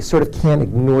 but you sort of can't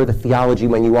ignore the theology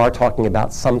when you are talking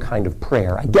about some kind of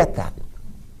prayer. I get that.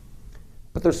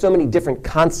 But there's so many different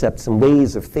concepts and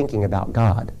ways of thinking about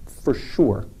God, for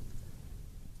sure.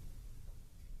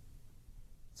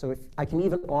 So if I can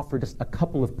even offer just a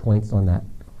couple of points on that.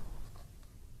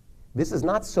 This is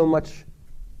not so much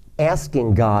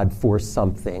asking God for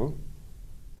something.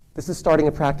 This is starting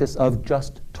a practice of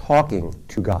just talking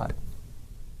to God.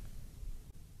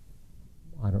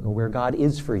 I don't know where God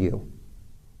is for you.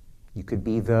 You could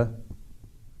be the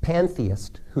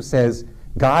pantheist who says,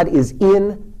 God is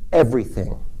in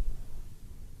everything,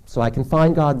 so I can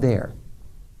find God there.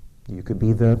 You could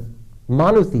be the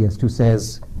monotheist who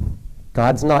says,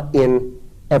 God's not in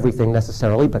everything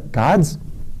necessarily, but God's,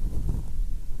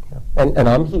 and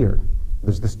I'm here.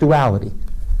 There's this duality.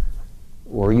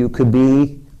 Or you could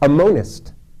be a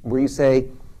monist, where you say,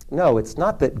 no, it's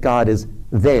not that God is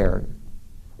there.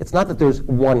 It's not that there's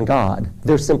one God.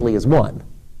 There simply is one.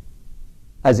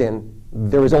 As in,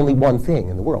 there is only one thing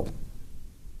in the world.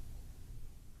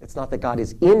 It's not that God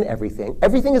is in everything.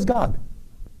 Everything is God.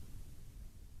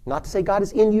 Not to say God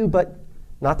is in you, but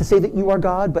not to say that you are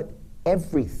God, but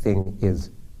everything is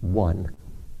one.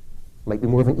 Might be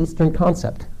more of an Eastern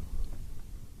concept.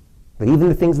 But even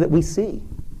the things that we see.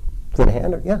 Is that a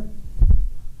hand? Or, yeah?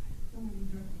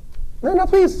 No,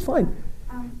 please, it's fine.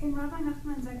 In Rabbi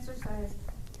Nachman's exercise,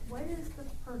 what is the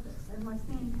purpose and what's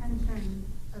the intention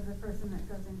of the person that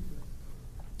goes into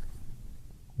it?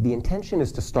 The intention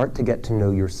is to start to get to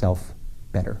know yourself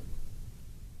better.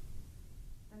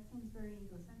 That seems very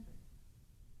egocentric.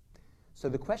 So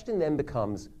the question then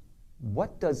becomes,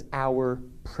 what does our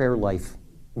prayer life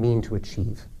mean to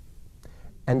achieve?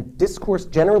 And discourse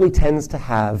generally tends to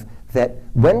have that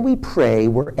when we pray,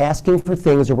 we're asking for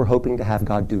things or we're hoping to have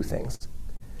God do things.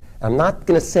 I'm not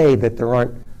going to say that there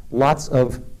aren't lots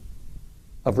of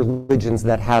religions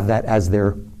that have that as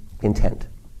their intent.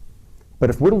 But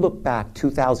if we're to look back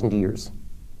 2,000 years,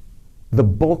 the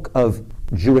bulk of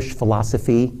Jewish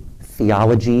philosophy,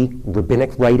 theology,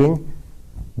 rabbinic writing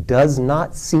does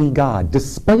not see God,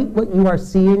 despite what you are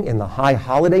seeing in the High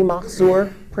Holiday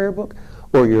Machzor prayer book,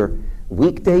 or your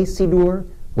weekday Siddur,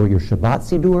 or your Shabbat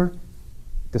Siddur.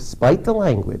 Despite the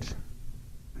language,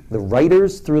 the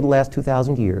writers through the last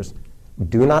 2,000 years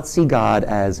do not see God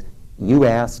as you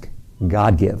ask,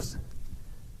 God gives.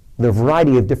 There are a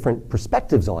variety of different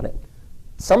perspectives on it.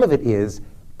 Some of it is,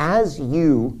 as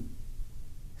you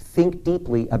think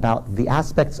deeply about the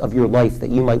aspects of your life that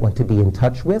you might want to be in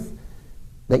touch with,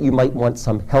 that you might want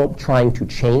some help trying to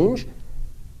change,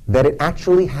 that it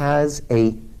actually has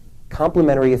a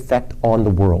complementary effect on the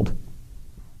world.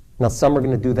 Now, some are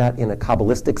going to do that in a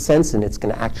Kabbalistic sense, and it's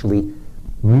going to actually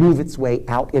move its way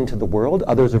out into the world.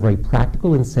 Others are very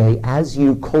practical and say, as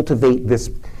you cultivate this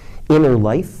inner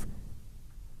life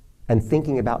and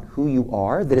thinking about who you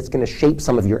are, that it's going to shape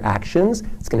some of your actions,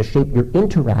 it's going to shape your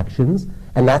interactions,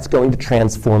 and that's going to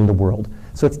transform the world.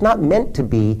 So it's not meant to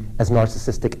be as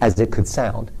narcissistic as it could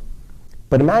sound.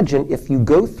 But imagine if you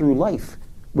go through life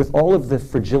with all of the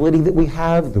fragility that we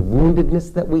have, the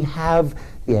woundedness that we have,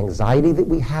 the anxiety that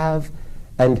we have,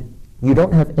 and you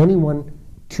don't have anyone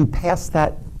to pass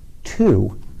that to.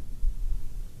 You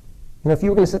know, if you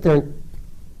were going to sit there and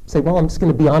say, well, I'm just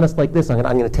going to be honest like this, I'm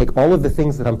going to take all of the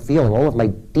things that I'm feeling, all of my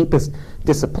deepest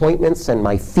disappointments and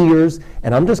my fears,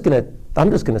 and I'm just going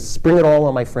to spring it all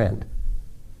on my friend.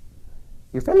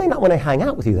 Your friend may not want to hang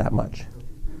out with you that much.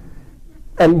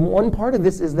 And one part of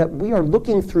this is that we are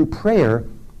looking through prayer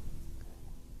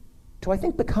to, I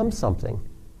think, become something,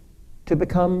 to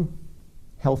become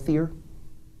healthier,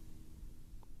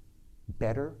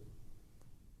 better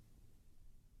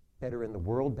in the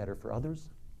world, better for others.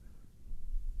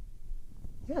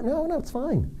 Yeah, no, it's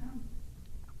fine.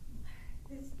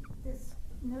 This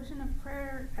notion of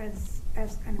prayer as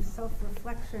kind of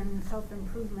self-reflection,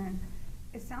 self-improvement,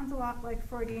 it sounds a lot like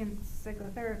Freudian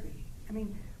psychotherapy. I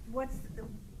mean, what's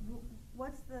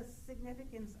the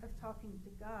significance of talking to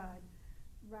God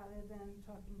rather than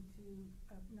talking to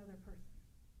another person?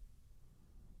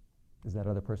 Is that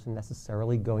other person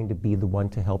necessarily going to be the one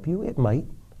to help you? It might.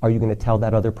 Are you going to tell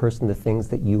that other person the things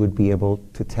that you would be able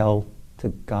to tell to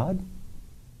God?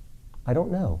 I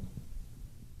don't know.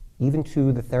 Even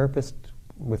to the therapist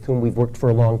with whom we've worked for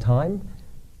a long time,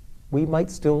 we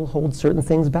might still hold certain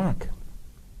things back.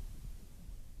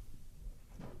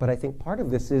 But I think part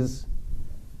of this is,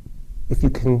 if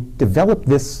you can develop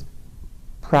this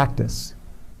practice,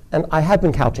 and I have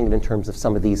been couching it in terms of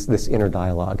some of this inner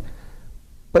dialogue,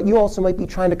 but you also might be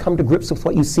trying to come to grips with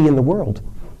what you see in the world.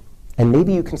 And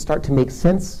maybe you can start to make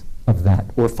sense of that,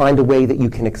 or find a way that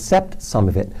you can accept some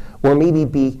of it, or maybe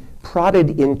be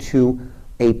prodded into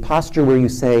a posture where you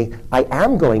say, I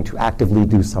am going to actively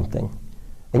do something.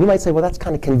 And you might say, well, that's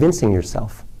kind of convincing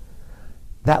yourself.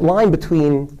 That line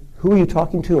between who are you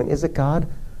talking to and is it God?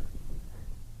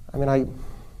 I mean,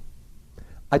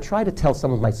 I try to tell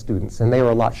some of my students, and they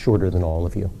are a lot shorter than all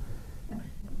of you.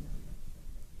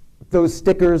 Those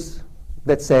stickers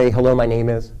that say, hello, my name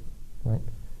is, right?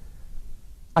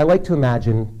 I like to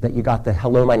imagine that you got the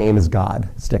hello, my name is God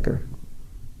sticker,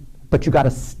 but you got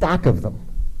a stack of them.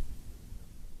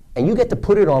 And you get to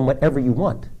put it on whatever you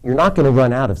want. You're not going to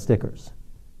run out of stickers.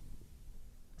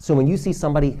 So when you see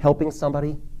somebody helping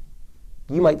somebody,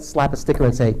 you might slap a sticker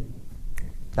and say,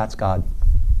 that's God.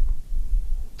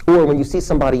 Or when you see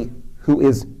somebody who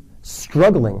is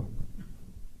struggling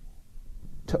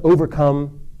to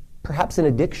overcome perhaps an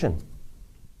addiction,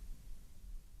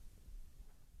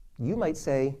 you might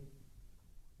say,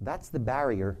 that's the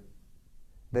barrier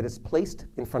that is placed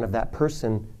in front of that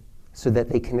person so that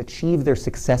they can achieve their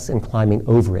success in climbing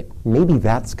over it. Maybe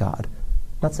that's God.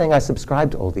 I'm not saying I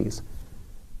subscribe to all these.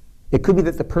 It could be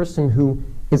that the person who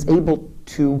is able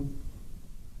to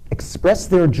express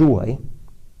their joy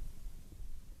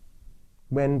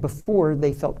when before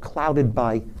they felt clouded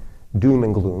by doom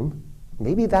and gloom,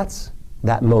 maybe that's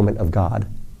that moment of God.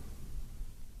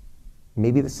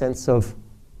 Maybe the sense of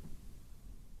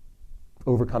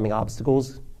overcoming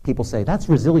obstacles. People say, that's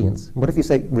resilience. What if you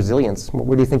say resilience?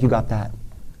 Where do you think you got that?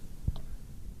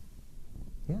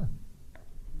 Yeah.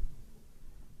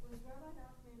 Was Rabbi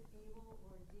Nachman able,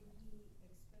 or did he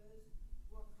expose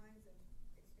what kinds of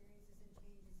experiences and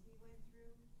changes he went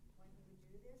through when he would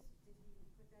do this? Did he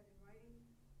put that in writing,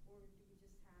 or do we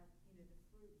just have, the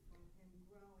fruit from him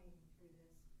growing through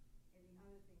this and the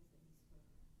other things that he spoke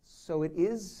of? So it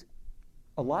is.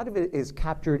 A lot of it is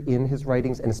captured in his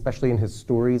writings and especially in his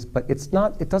stories, but it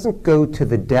doesn't go to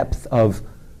the depth of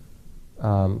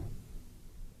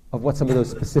what some of those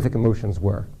specific emotions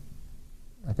were.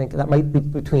 I think that might be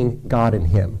between God and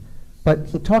him. But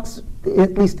he talks,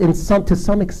 at least to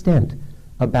some extent,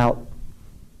 about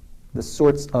the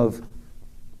sorts of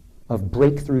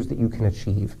breakthroughs that you can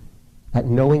achieve at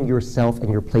knowing yourself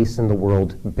and your place in the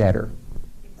world better.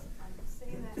 I'm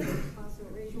saying that in response to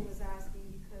what Rachel was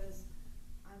asking, because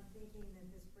I'm thinking that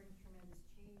this brings tremendous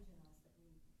change in us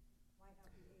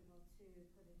that we might not be able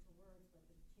to put into words, but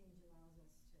the change allows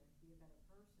us to be a better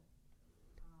person.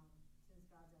 Since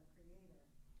God's our creator,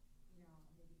 maybe he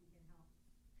can help recreate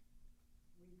us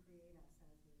as we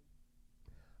participate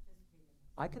in this.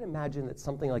 I can imagine that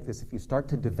something like this, if you start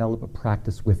to develop a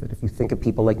practice with it, if you think of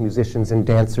people like musicians and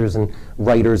dancers and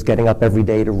writers getting up every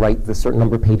day to write the certain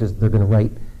number of pages that they're going to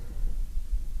write,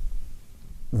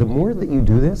 the more that you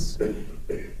do this,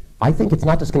 I think it's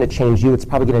not just going to change you, it's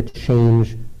probably going to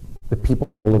change the people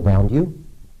around you,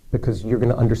 because you're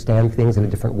going to understand things in a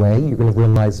different way. You're going to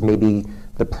realize maybe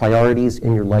the priorities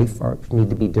in your life need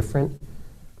to be different.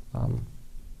 I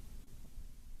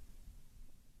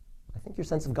think your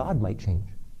sense of God might change.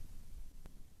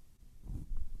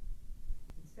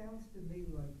 It sounds to me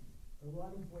like a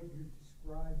lot of what you're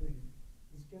describing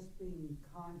is just being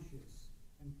conscious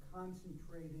and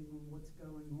concentrating on what's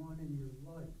going on in your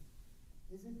life.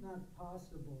 Is it not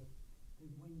possible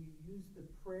that when you use the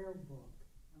prayer book,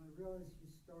 and I realize you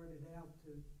started out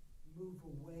to move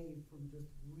away from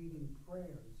just reading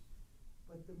prayers,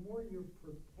 but the more you're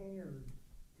prepared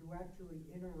to actually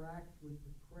interact with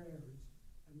the prayers,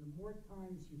 and the more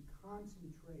times you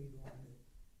concentrate on it,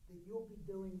 that you'll be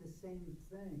doing the same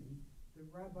thing that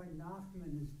Rabbi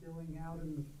Nachman is doing out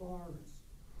in the forest.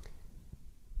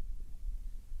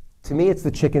 To me, it's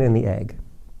the chicken and the egg.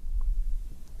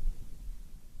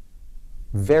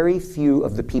 Very few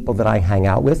of the people that I hang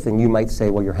out with, and you might say,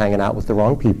 well, you're hanging out with the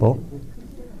wrong people,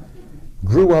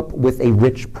 grew up with a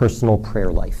rich personal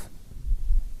prayer life.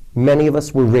 Many of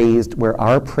us were raised where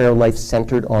our prayer life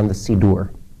centered on the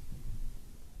Siddur.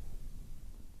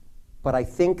 But I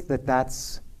think that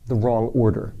that's the wrong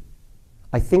order.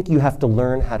 I think you have to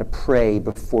learn how to pray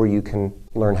before you can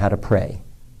learn how to pray.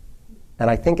 And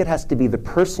I think it has to be the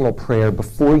personal prayer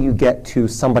before you get to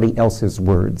somebody else's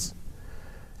words.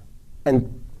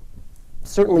 And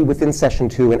certainly within session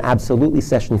 2 and absolutely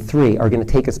session 3 are going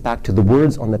to take us back to the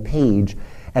words on the page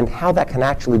and how that can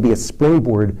actually be a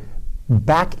springboard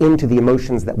back into the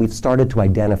emotions that we've started to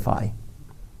identify.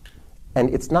 And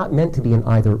it's not meant to be an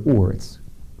either or. It's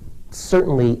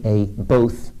certainly a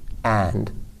both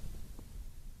and.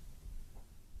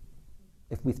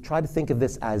 If we try to think of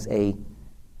this as a,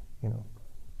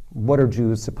 what are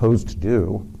Jews supposed to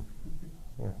do?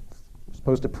 We're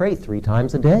supposed to pray 3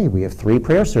 times a day. We have 3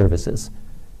 prayer services.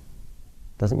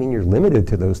 Doesn't mean you're limited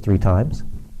to those 3 times.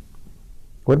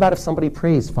 What about if somebody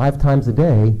prays 5 times a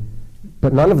day,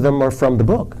 but none of them are from the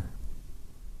book?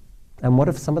 And what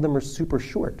if some of them are super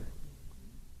short?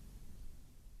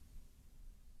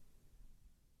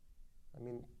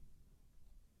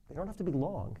 They don't have to be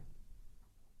long.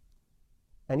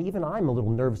 And even I'm a little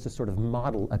nervous to sort of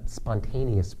model a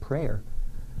spontaneous prayer.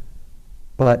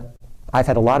 But I've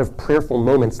had a lot of prayerful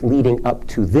moments leading up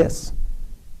to this.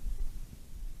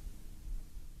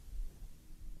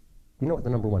 You know what the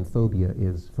number one phobia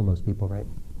is for most people, right?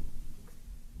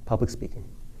 Public speaking.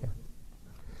 Yeah.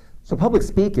 So public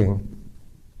speaking,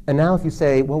 and now if you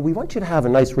say, well, we want you to have a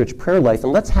nice, rich prayer life,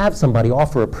 and let's have somebody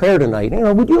offer a prayer tonight. You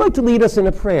know, would you like to lead us in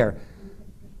a prayer?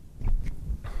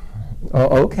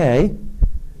 Oh, okay.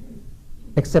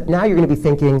 Except now you're going to be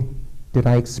thinking, did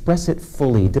I express it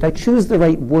fully? Did I choose the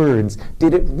right words?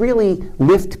 Did it really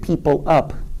lift people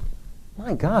up?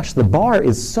 My gosh, the bar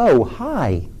is so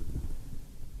high.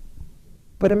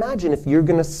 But imagine if you're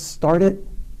going to start it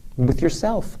with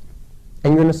yourself,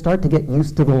 and you're going to start to get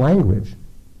used to the language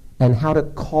and how to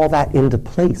call that into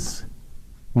place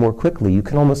more quickly. You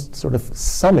can almost sort of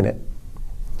summon it.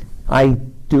 I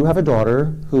do have a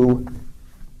daughter who,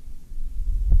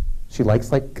 she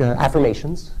likes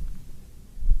affirmations.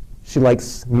 She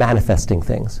likes manifesting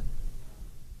things.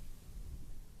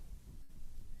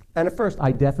 And at first,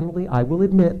 I will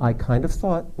admit, I kind of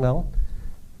thought, well,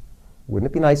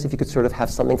 wouldn't it be nice if you could sort of have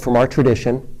something from our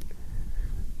tradition?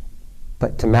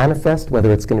 But to manifest,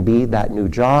 whether it's going to be that new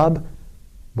job,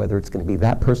 whether it's going to be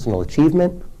that personal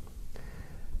achievement.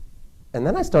 And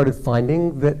then I started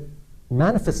finding that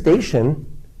manifestation,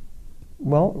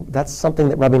 well, that's something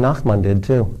that Rabbi Nachman did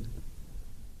too.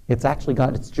 It's actually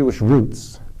got its Jewish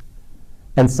roots.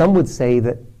 And some would say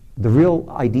that the real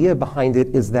idea behind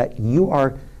it is that you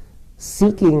are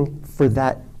seeking for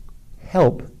that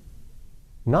help,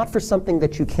 not for something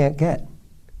that you can't get.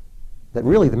 That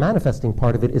really the manifesting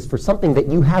part of it is for something that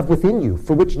you have within you,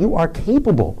 for which you are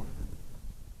capable.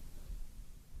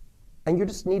 And you're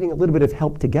just needing a little bit of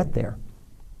help to get there.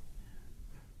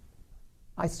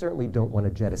 I certainly don't want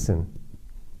to jettison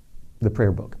the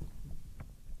prayer book,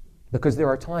 because there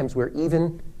are times where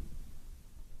even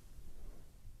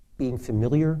being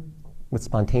familiar with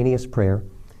spontaneous prayer,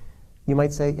 you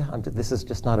might say, yeah, this is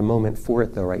just not a moment for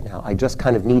it though right now. I just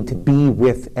kind of need to be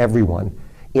with everyone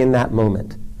in that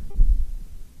moment.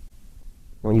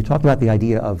 When you talk about the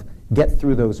idea of get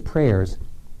through those prayers,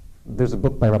 there's a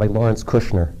book by Rabbi Lawrence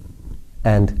Kushner,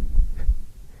 and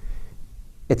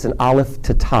it's an Aleph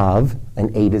to Tav,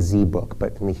 an A to Z book,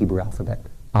 but in the Hebrew alphabet.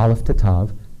 Aleph to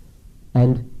Tav.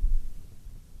 And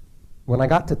when I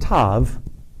got to Tav,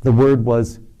 the word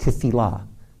was tefillah.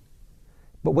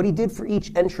 But what he did for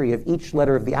each entry of each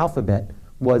letter of the alphabet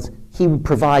was he would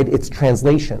provide its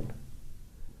translation,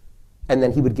 and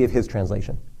then he would give his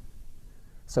translation.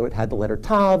 So it had the letter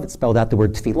Tav, it spelled out the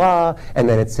word tefillah, and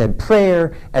then it said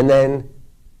prayer, and then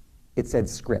it said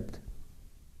script.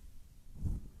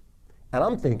 And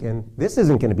I'm thinking, this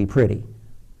isn't going to be pretty.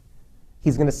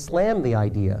 He's going to slam the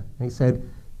idea. And he said,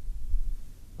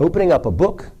 opening up a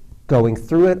book, going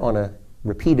through it on a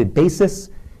repeated basis,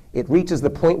 it reaches the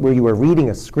point where you are reading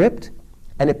a script,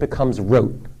 and it becomes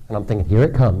rote. And I'm thinking, here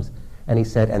it comes. And he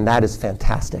said, and that is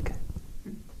fantastic.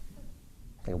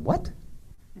 I go, what?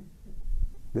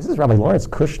 This is Rabbi Lawrence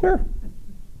Kushner?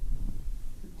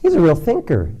 He's a real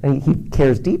thinker, and he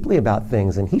cares deeply about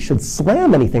things, and he should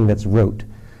slam anything that's rote.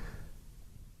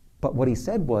 But what he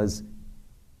said was,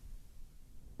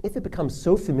 if it becomes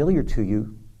so familiar to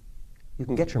you, you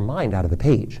can get your mind out of the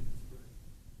page.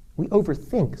 We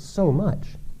overthink so much,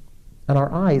 and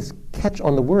our eyes catch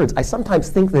on the words. I sometimes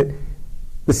think that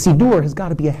the Siddur has got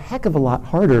to be a heck of a lot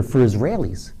harder for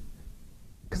Israelis,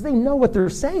 because they know what they're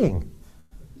saying.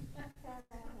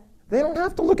 They don't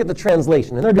have to look at the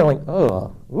translation, and they're going,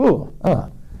 oh, ooh,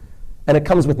 And it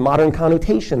comes with modern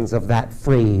connotations of that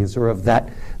phrase or of that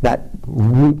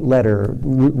root letter,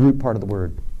 root part of the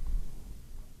word.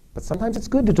 But sometimes it's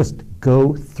good to just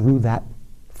go through that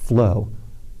flow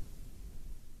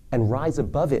and rise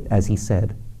above it, as he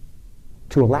said,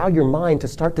 to allow your mind to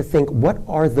start to think, what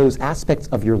are those aspects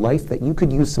of your life that you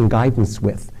could use some guidance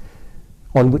with,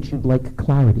 on which you'd like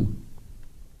clarity?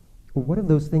 What are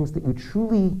those things that you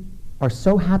truly are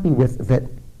so happy with that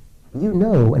you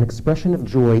know an expression of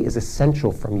joy is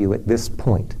essential from you at this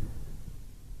point?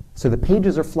 So the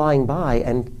pages are flying by,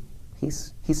 and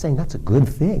he's saying that's a good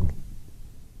thing,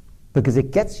 because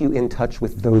it gets you in touch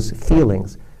with those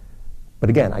feelings. But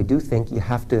again, I do think you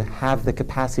have to have the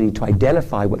capacity to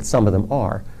identify what some of them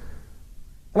are.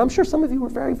 And I'm sure some of you are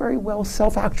very, very well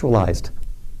self-actualized,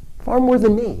 far more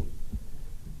than me.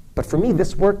 But for me,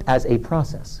 this worked as a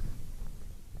process.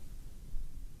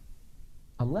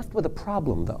 I'm left with a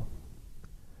problem, though.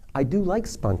 I do like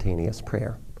spontaneous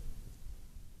prayer.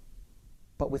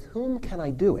 But with whom can I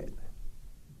do it?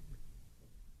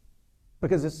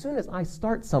 Because as soon as I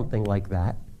start something like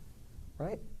that,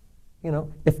 right,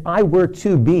 If I were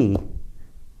to be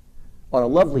on a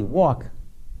lovely walk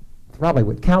with Rabbi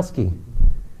Witkowski,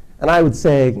 and I would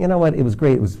say, you know what, it was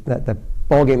great. It was that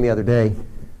ball game the other day,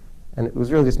 and it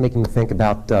was really just making me think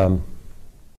about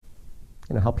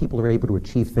how people are able to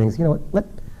achieve things. You know what,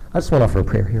 I just want to offer a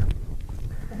prayer here.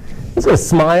 He's going to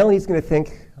smile, and he's going to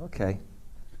think, okay,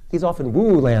 he's off in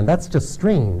woo land. That's just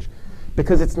strange,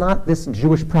 because it's not this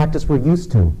Jewish practice we're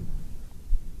used to.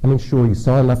 I mean, sure, you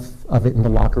saw enough of it in the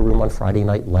locker room on Friday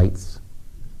Night Lights.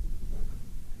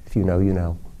 If you know, you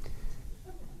know.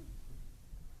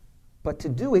 But to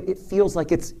do it, it feels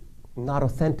like it's not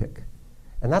authentic.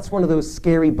 And that's one of those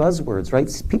scary buzzwords, right?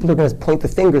 People are going to point the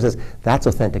fingers as, that's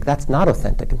authentic, that's not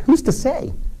authentic. And who's to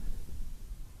say?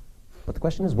 But the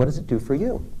question is, what does it do for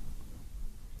you?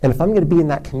 And if I'm going to be in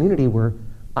that community where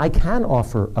I can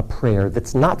offer a prayer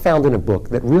that's not found in a book,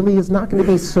 that really is not going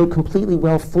to be so completely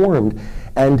well-formed,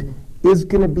 and is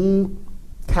going to be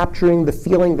capturing the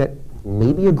feeling that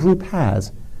maybe a group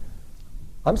has,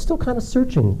 I'm still kind of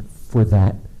searching for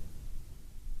that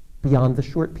beyond the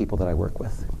short people that I work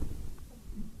with.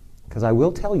 Because I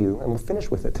will tell you, and we'll finish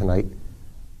with it tonight,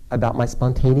 about my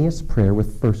spontaneous prayer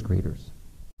with first graders.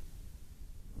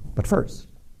 But first,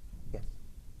 yes.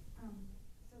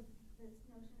 So this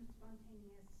notion of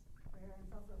spontaneous prayer and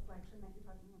self-reflection that you're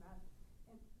talking about,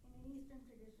 in an Eastern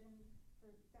tradition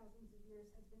for thousands of years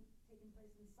has been taking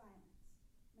place in silence,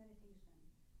 meditation.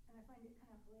 And I find it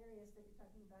kind of hilarious that you're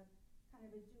talking about kind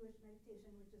of a Jewish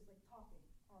meditation, which is like talking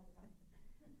all the time.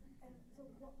 And so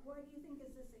what do you think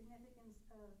is the significance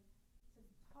of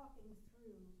talking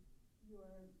through your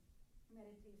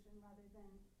meditation rather than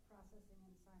processing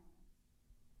in silence?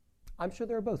 I'm sure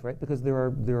there are both, right? Because there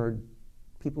are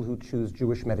people who choose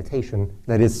Jewish meditation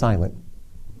that is silent,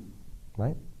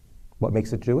 right? What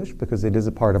makes it Jewish? Because it is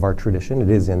a part of our tradition. It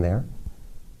is in there.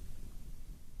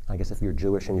 I guess if you're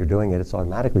Jewish and you're doing it, it's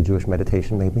automatically Jewish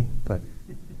meditation, maybe. But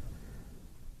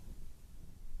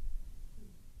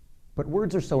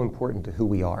words are so important to who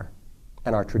we are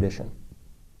and our tradition.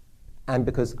 And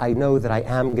because I know that I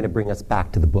am going to bring us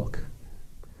back to the book.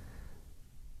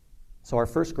 So our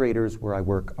first graders where I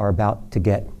work are about to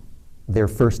get their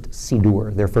first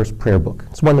siddur, their first prayer book.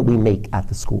 It's one that we make at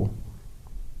the school.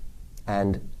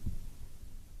 And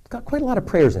it's got quite a lot of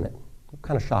prayers in it. It'll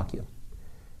kind of shock you.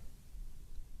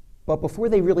 But before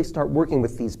they really start working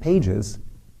with these pages,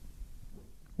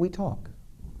 we talk.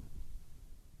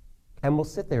 And we'll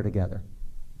sit there together.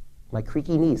 My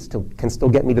creaky knees can still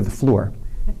get me to the floor.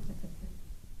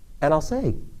 And I'll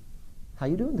say, how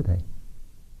you doing today?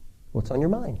 What's on your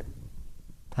mind?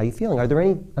 How you feeling? Are there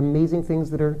any amazing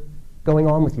things that are going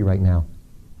on with you right now?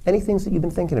 Any things that you've been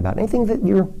thinking about? Anything that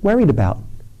you're worried about?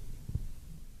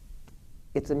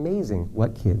 It's amazing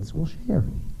what kids will share.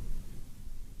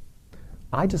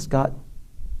 I just got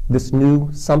this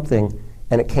new something,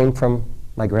 and it came from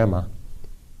my grandma.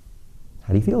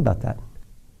 How do you feel about that?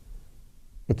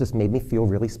 It just made me feel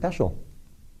really special.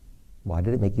 Why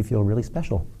did it make you feel really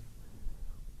special?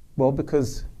 Well,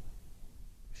 because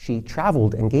she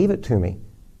traveled and gave it to me.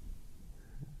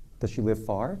 Does she live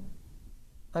far?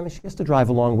 I mean, she has to drive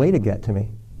a long way to get to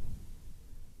me.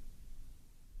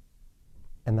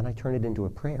 And then I turn it into a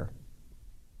prayer.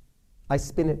 I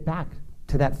spin it back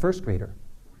to that first grader.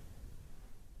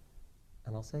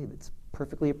 And I'll say it's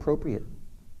perfectly appropriate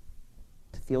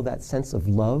to feel that sense of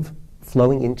love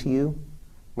flowing into you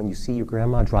when you see your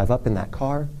grandma drive up in that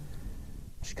car.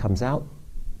 She comes out.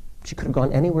 She could have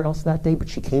gone anywhere else that day, but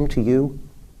she came to you,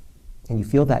 and you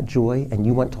feel that joy, and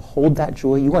you want to hold that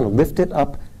joy. You want to lift it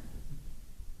up.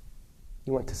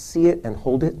 You want to see it and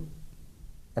hold it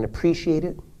and appreciate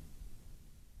it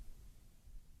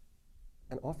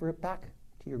and offer it back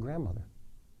to your grandmother.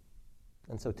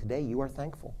 And so today you are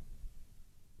thankful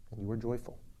and you are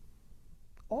joyful.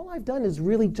 All I've done is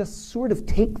really just sort of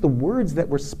take the words that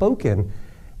were spoken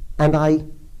and I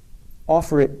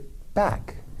offer it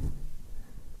back.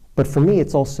 But for me,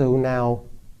 it's also now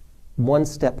one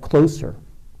step closer.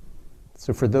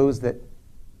 So for those that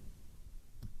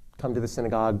come to the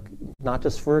synagogue, not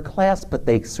just for a class, but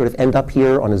they sort of end up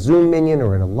here on a Zoom minyan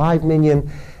or in a live minyan,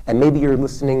 and maybe you're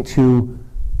listening to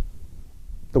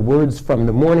the words from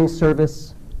the morning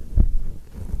service.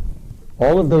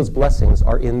 All of those blessings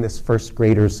are in this first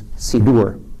grader's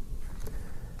siddur.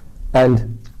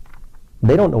 And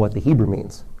they don't know what the Hebrew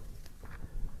means.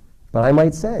 But I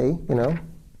might say,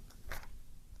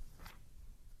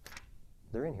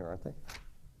 they're in here, aren't they?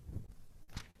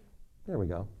 There we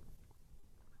go.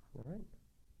 All right.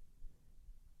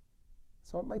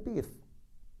 So it might be if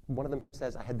one of them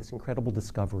says, I had this incredible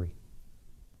discovery.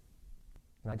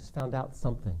 And I just found out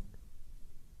something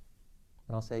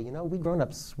And I'll say, we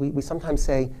grown-ups, we sometimes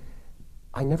say,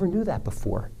 I never knew that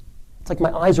before. It's like my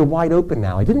eyes are wide open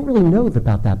now. I didn't really know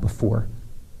about that before.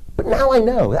 But now I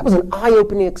know. That was an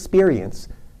eye-opening experience.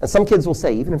 And some kids will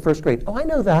say, even in first grade, oh, I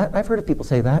know that. I've heard of people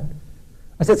say that.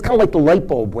 I said, it's kind of like the light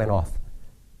bulb went off.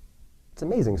 It's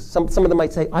amazing. Some of them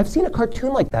might say, I've seen a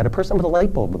cartoon like that, a person with a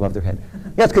light bulb above their head.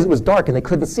 Yeah, it's because it was dark and they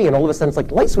couldn't see, and all of a sudden it's like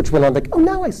the light switch went on, like, oh,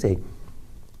 now I see.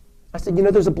 I said,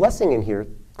 there's a blessing in here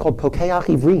called Pokeach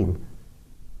Ivrim.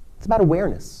 It's about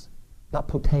awareness. Not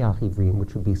Poteach Ivrim,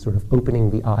 which would be sort of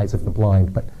opening the eyes of the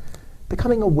blind, but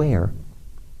becoming aware.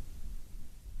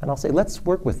 And I'll say, let's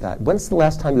work with that. When's the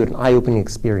last time you had an eye-opening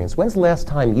experience? When's the last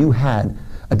time you had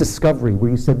a discovery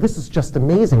where you said, this is just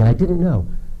amazing, and I didn't know?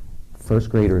 First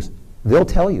graders, they'll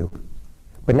tell you.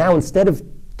 But now instead of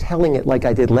telling it like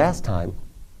I did last time,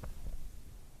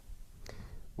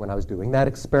 when I was doing that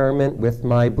experiment with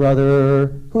my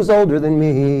brother, who's older than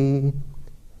me,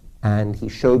 and he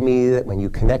showed me that when you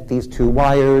connect these two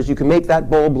wires, you can make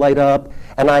that bulb light up,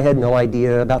 and I had no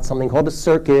idea about something called a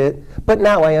circuit, but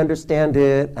now I understand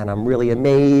it, and I'm really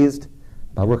amazed.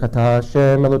 Baruch atah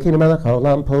Hashem Elokeinu melech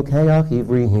haolam pokeach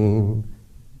ivrim.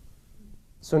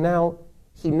 So now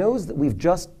he knows that we've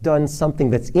just done something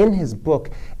that's in his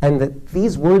book, and that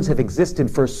these words have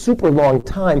existed for a super long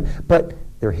time, but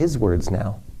they're his words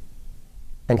now.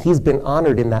 And he's been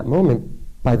honored in that moment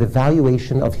by the valuing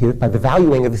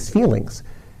of his feelings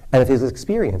and of his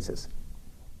experiences.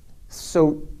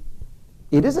 So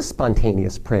it is a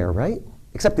spontaneous prayer, right?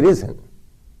 Except it isn't,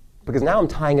 because now I'm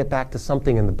tying it back to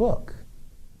something in the book.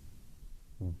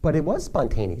 But it was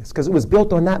spontaneous, because it was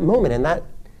built on that moment and that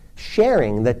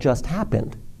sharing that just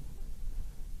happened.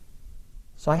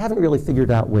 So I haven't really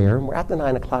figured out where, and we're at the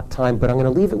 9 o'clock time, but I'm going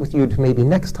to leave it with you to maybe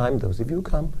next time, those of you who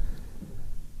come.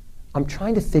 I'm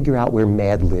trying to figure out where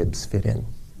Mad Libs fit in.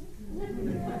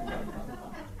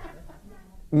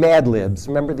 Mad Libs,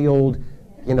 remember the old,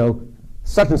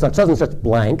 such and such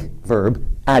blank, verb,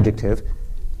 adjective.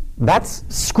 That's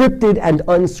scripted and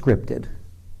unscripted,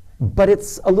 but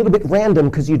it's a little bit random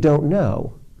because you don't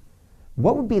know.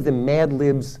 What would be the Mad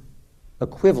Libs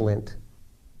equivalent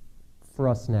for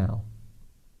us now?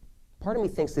 Part of me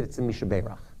thinks that it's a Misha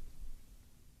Berach,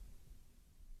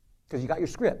 because you got your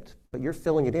script, but you're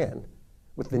filling it in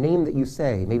with the name that you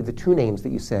say, maybe the two names that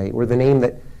you say, or the name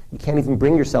that you can't even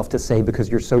bring yourself to say because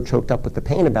you're so choked up with the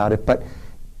pain about it, but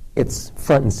it's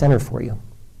front and center for you.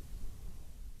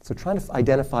 So trying to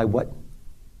identify what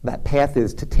that path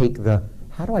is to take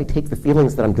how do I take the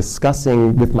feelings that I'm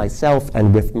discussing with myself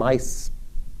and with my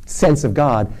sense of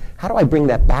God, how do I bring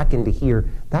that back into here?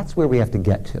 That's where we have to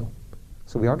get to.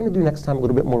 So we are going to do next time a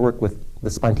little bit more work with the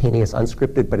spontaneous,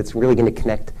 unscripted, but it's really going to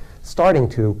connect, starting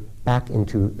to, back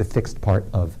into the fixed part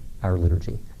of our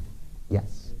liturgy.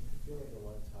 Yes? I feel like I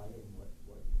want to tie in what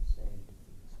you're saying with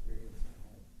the experience I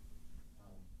had. I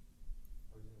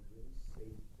was in a really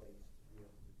safe place to be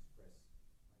able to express my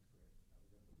prayers.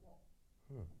 I was at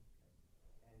the wall.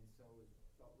 And so it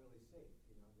felt really safe,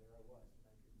 there I was.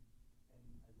 And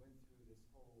I went through this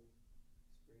whole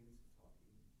experience of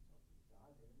talking to God,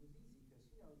 and it was easy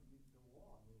because, the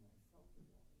wall, I felt the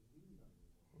wall. I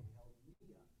leaned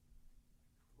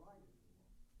on the wall. It held me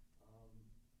up. I cried at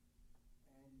the wall.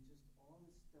 And just all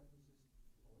this stuff was just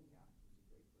flowing out. It was a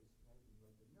great place to write. You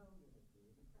write the note, and I put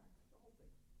it in the crack, the whole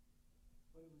thing.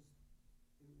 But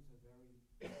it was a very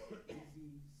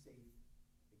easy, safe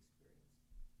experience.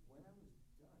 When I was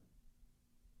done,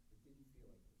 it didn't feel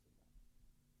like it was enough.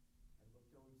 I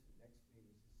looked over to the next to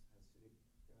me, was this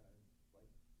Hasidic,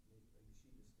 like a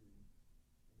yeshiva student,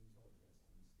 and he was all dressed in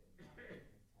the standing.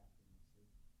 And I tapped him and said,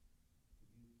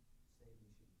 "Could you say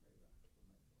Mishnah Torah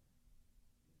for my daughter?"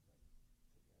 And he was like,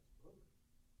 took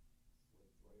out his book,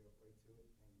 flipped right to it,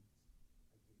 and I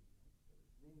gave him my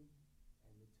daughter's name.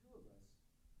 And the two of us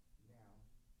now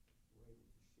were able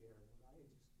to share what I had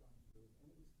just gone through, and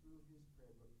it was through his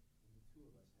prayer book, and the two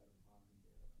of us had a bond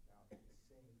there about the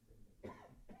same thing that we were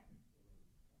able to come.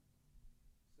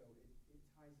 So it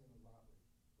ties in a lot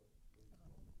with what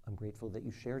I'm grateful that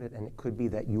you shared it, and it could be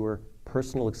that your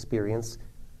personal experience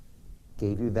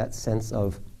gave you that sense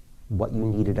of what you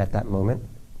needed at that moment,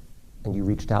 and you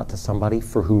reached out to somebody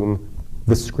for whom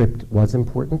the script was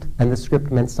important, and the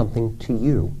script meant something to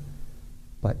you.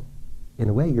 But in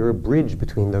a way, you're a bridge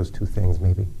between those two things,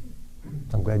 maybe.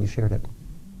 I'm glad you shared it.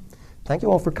 Thank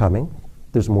you all for coming.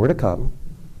 There's more to come,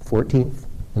 14th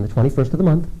and the 21st of the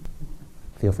month.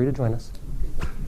 Feel free to join us.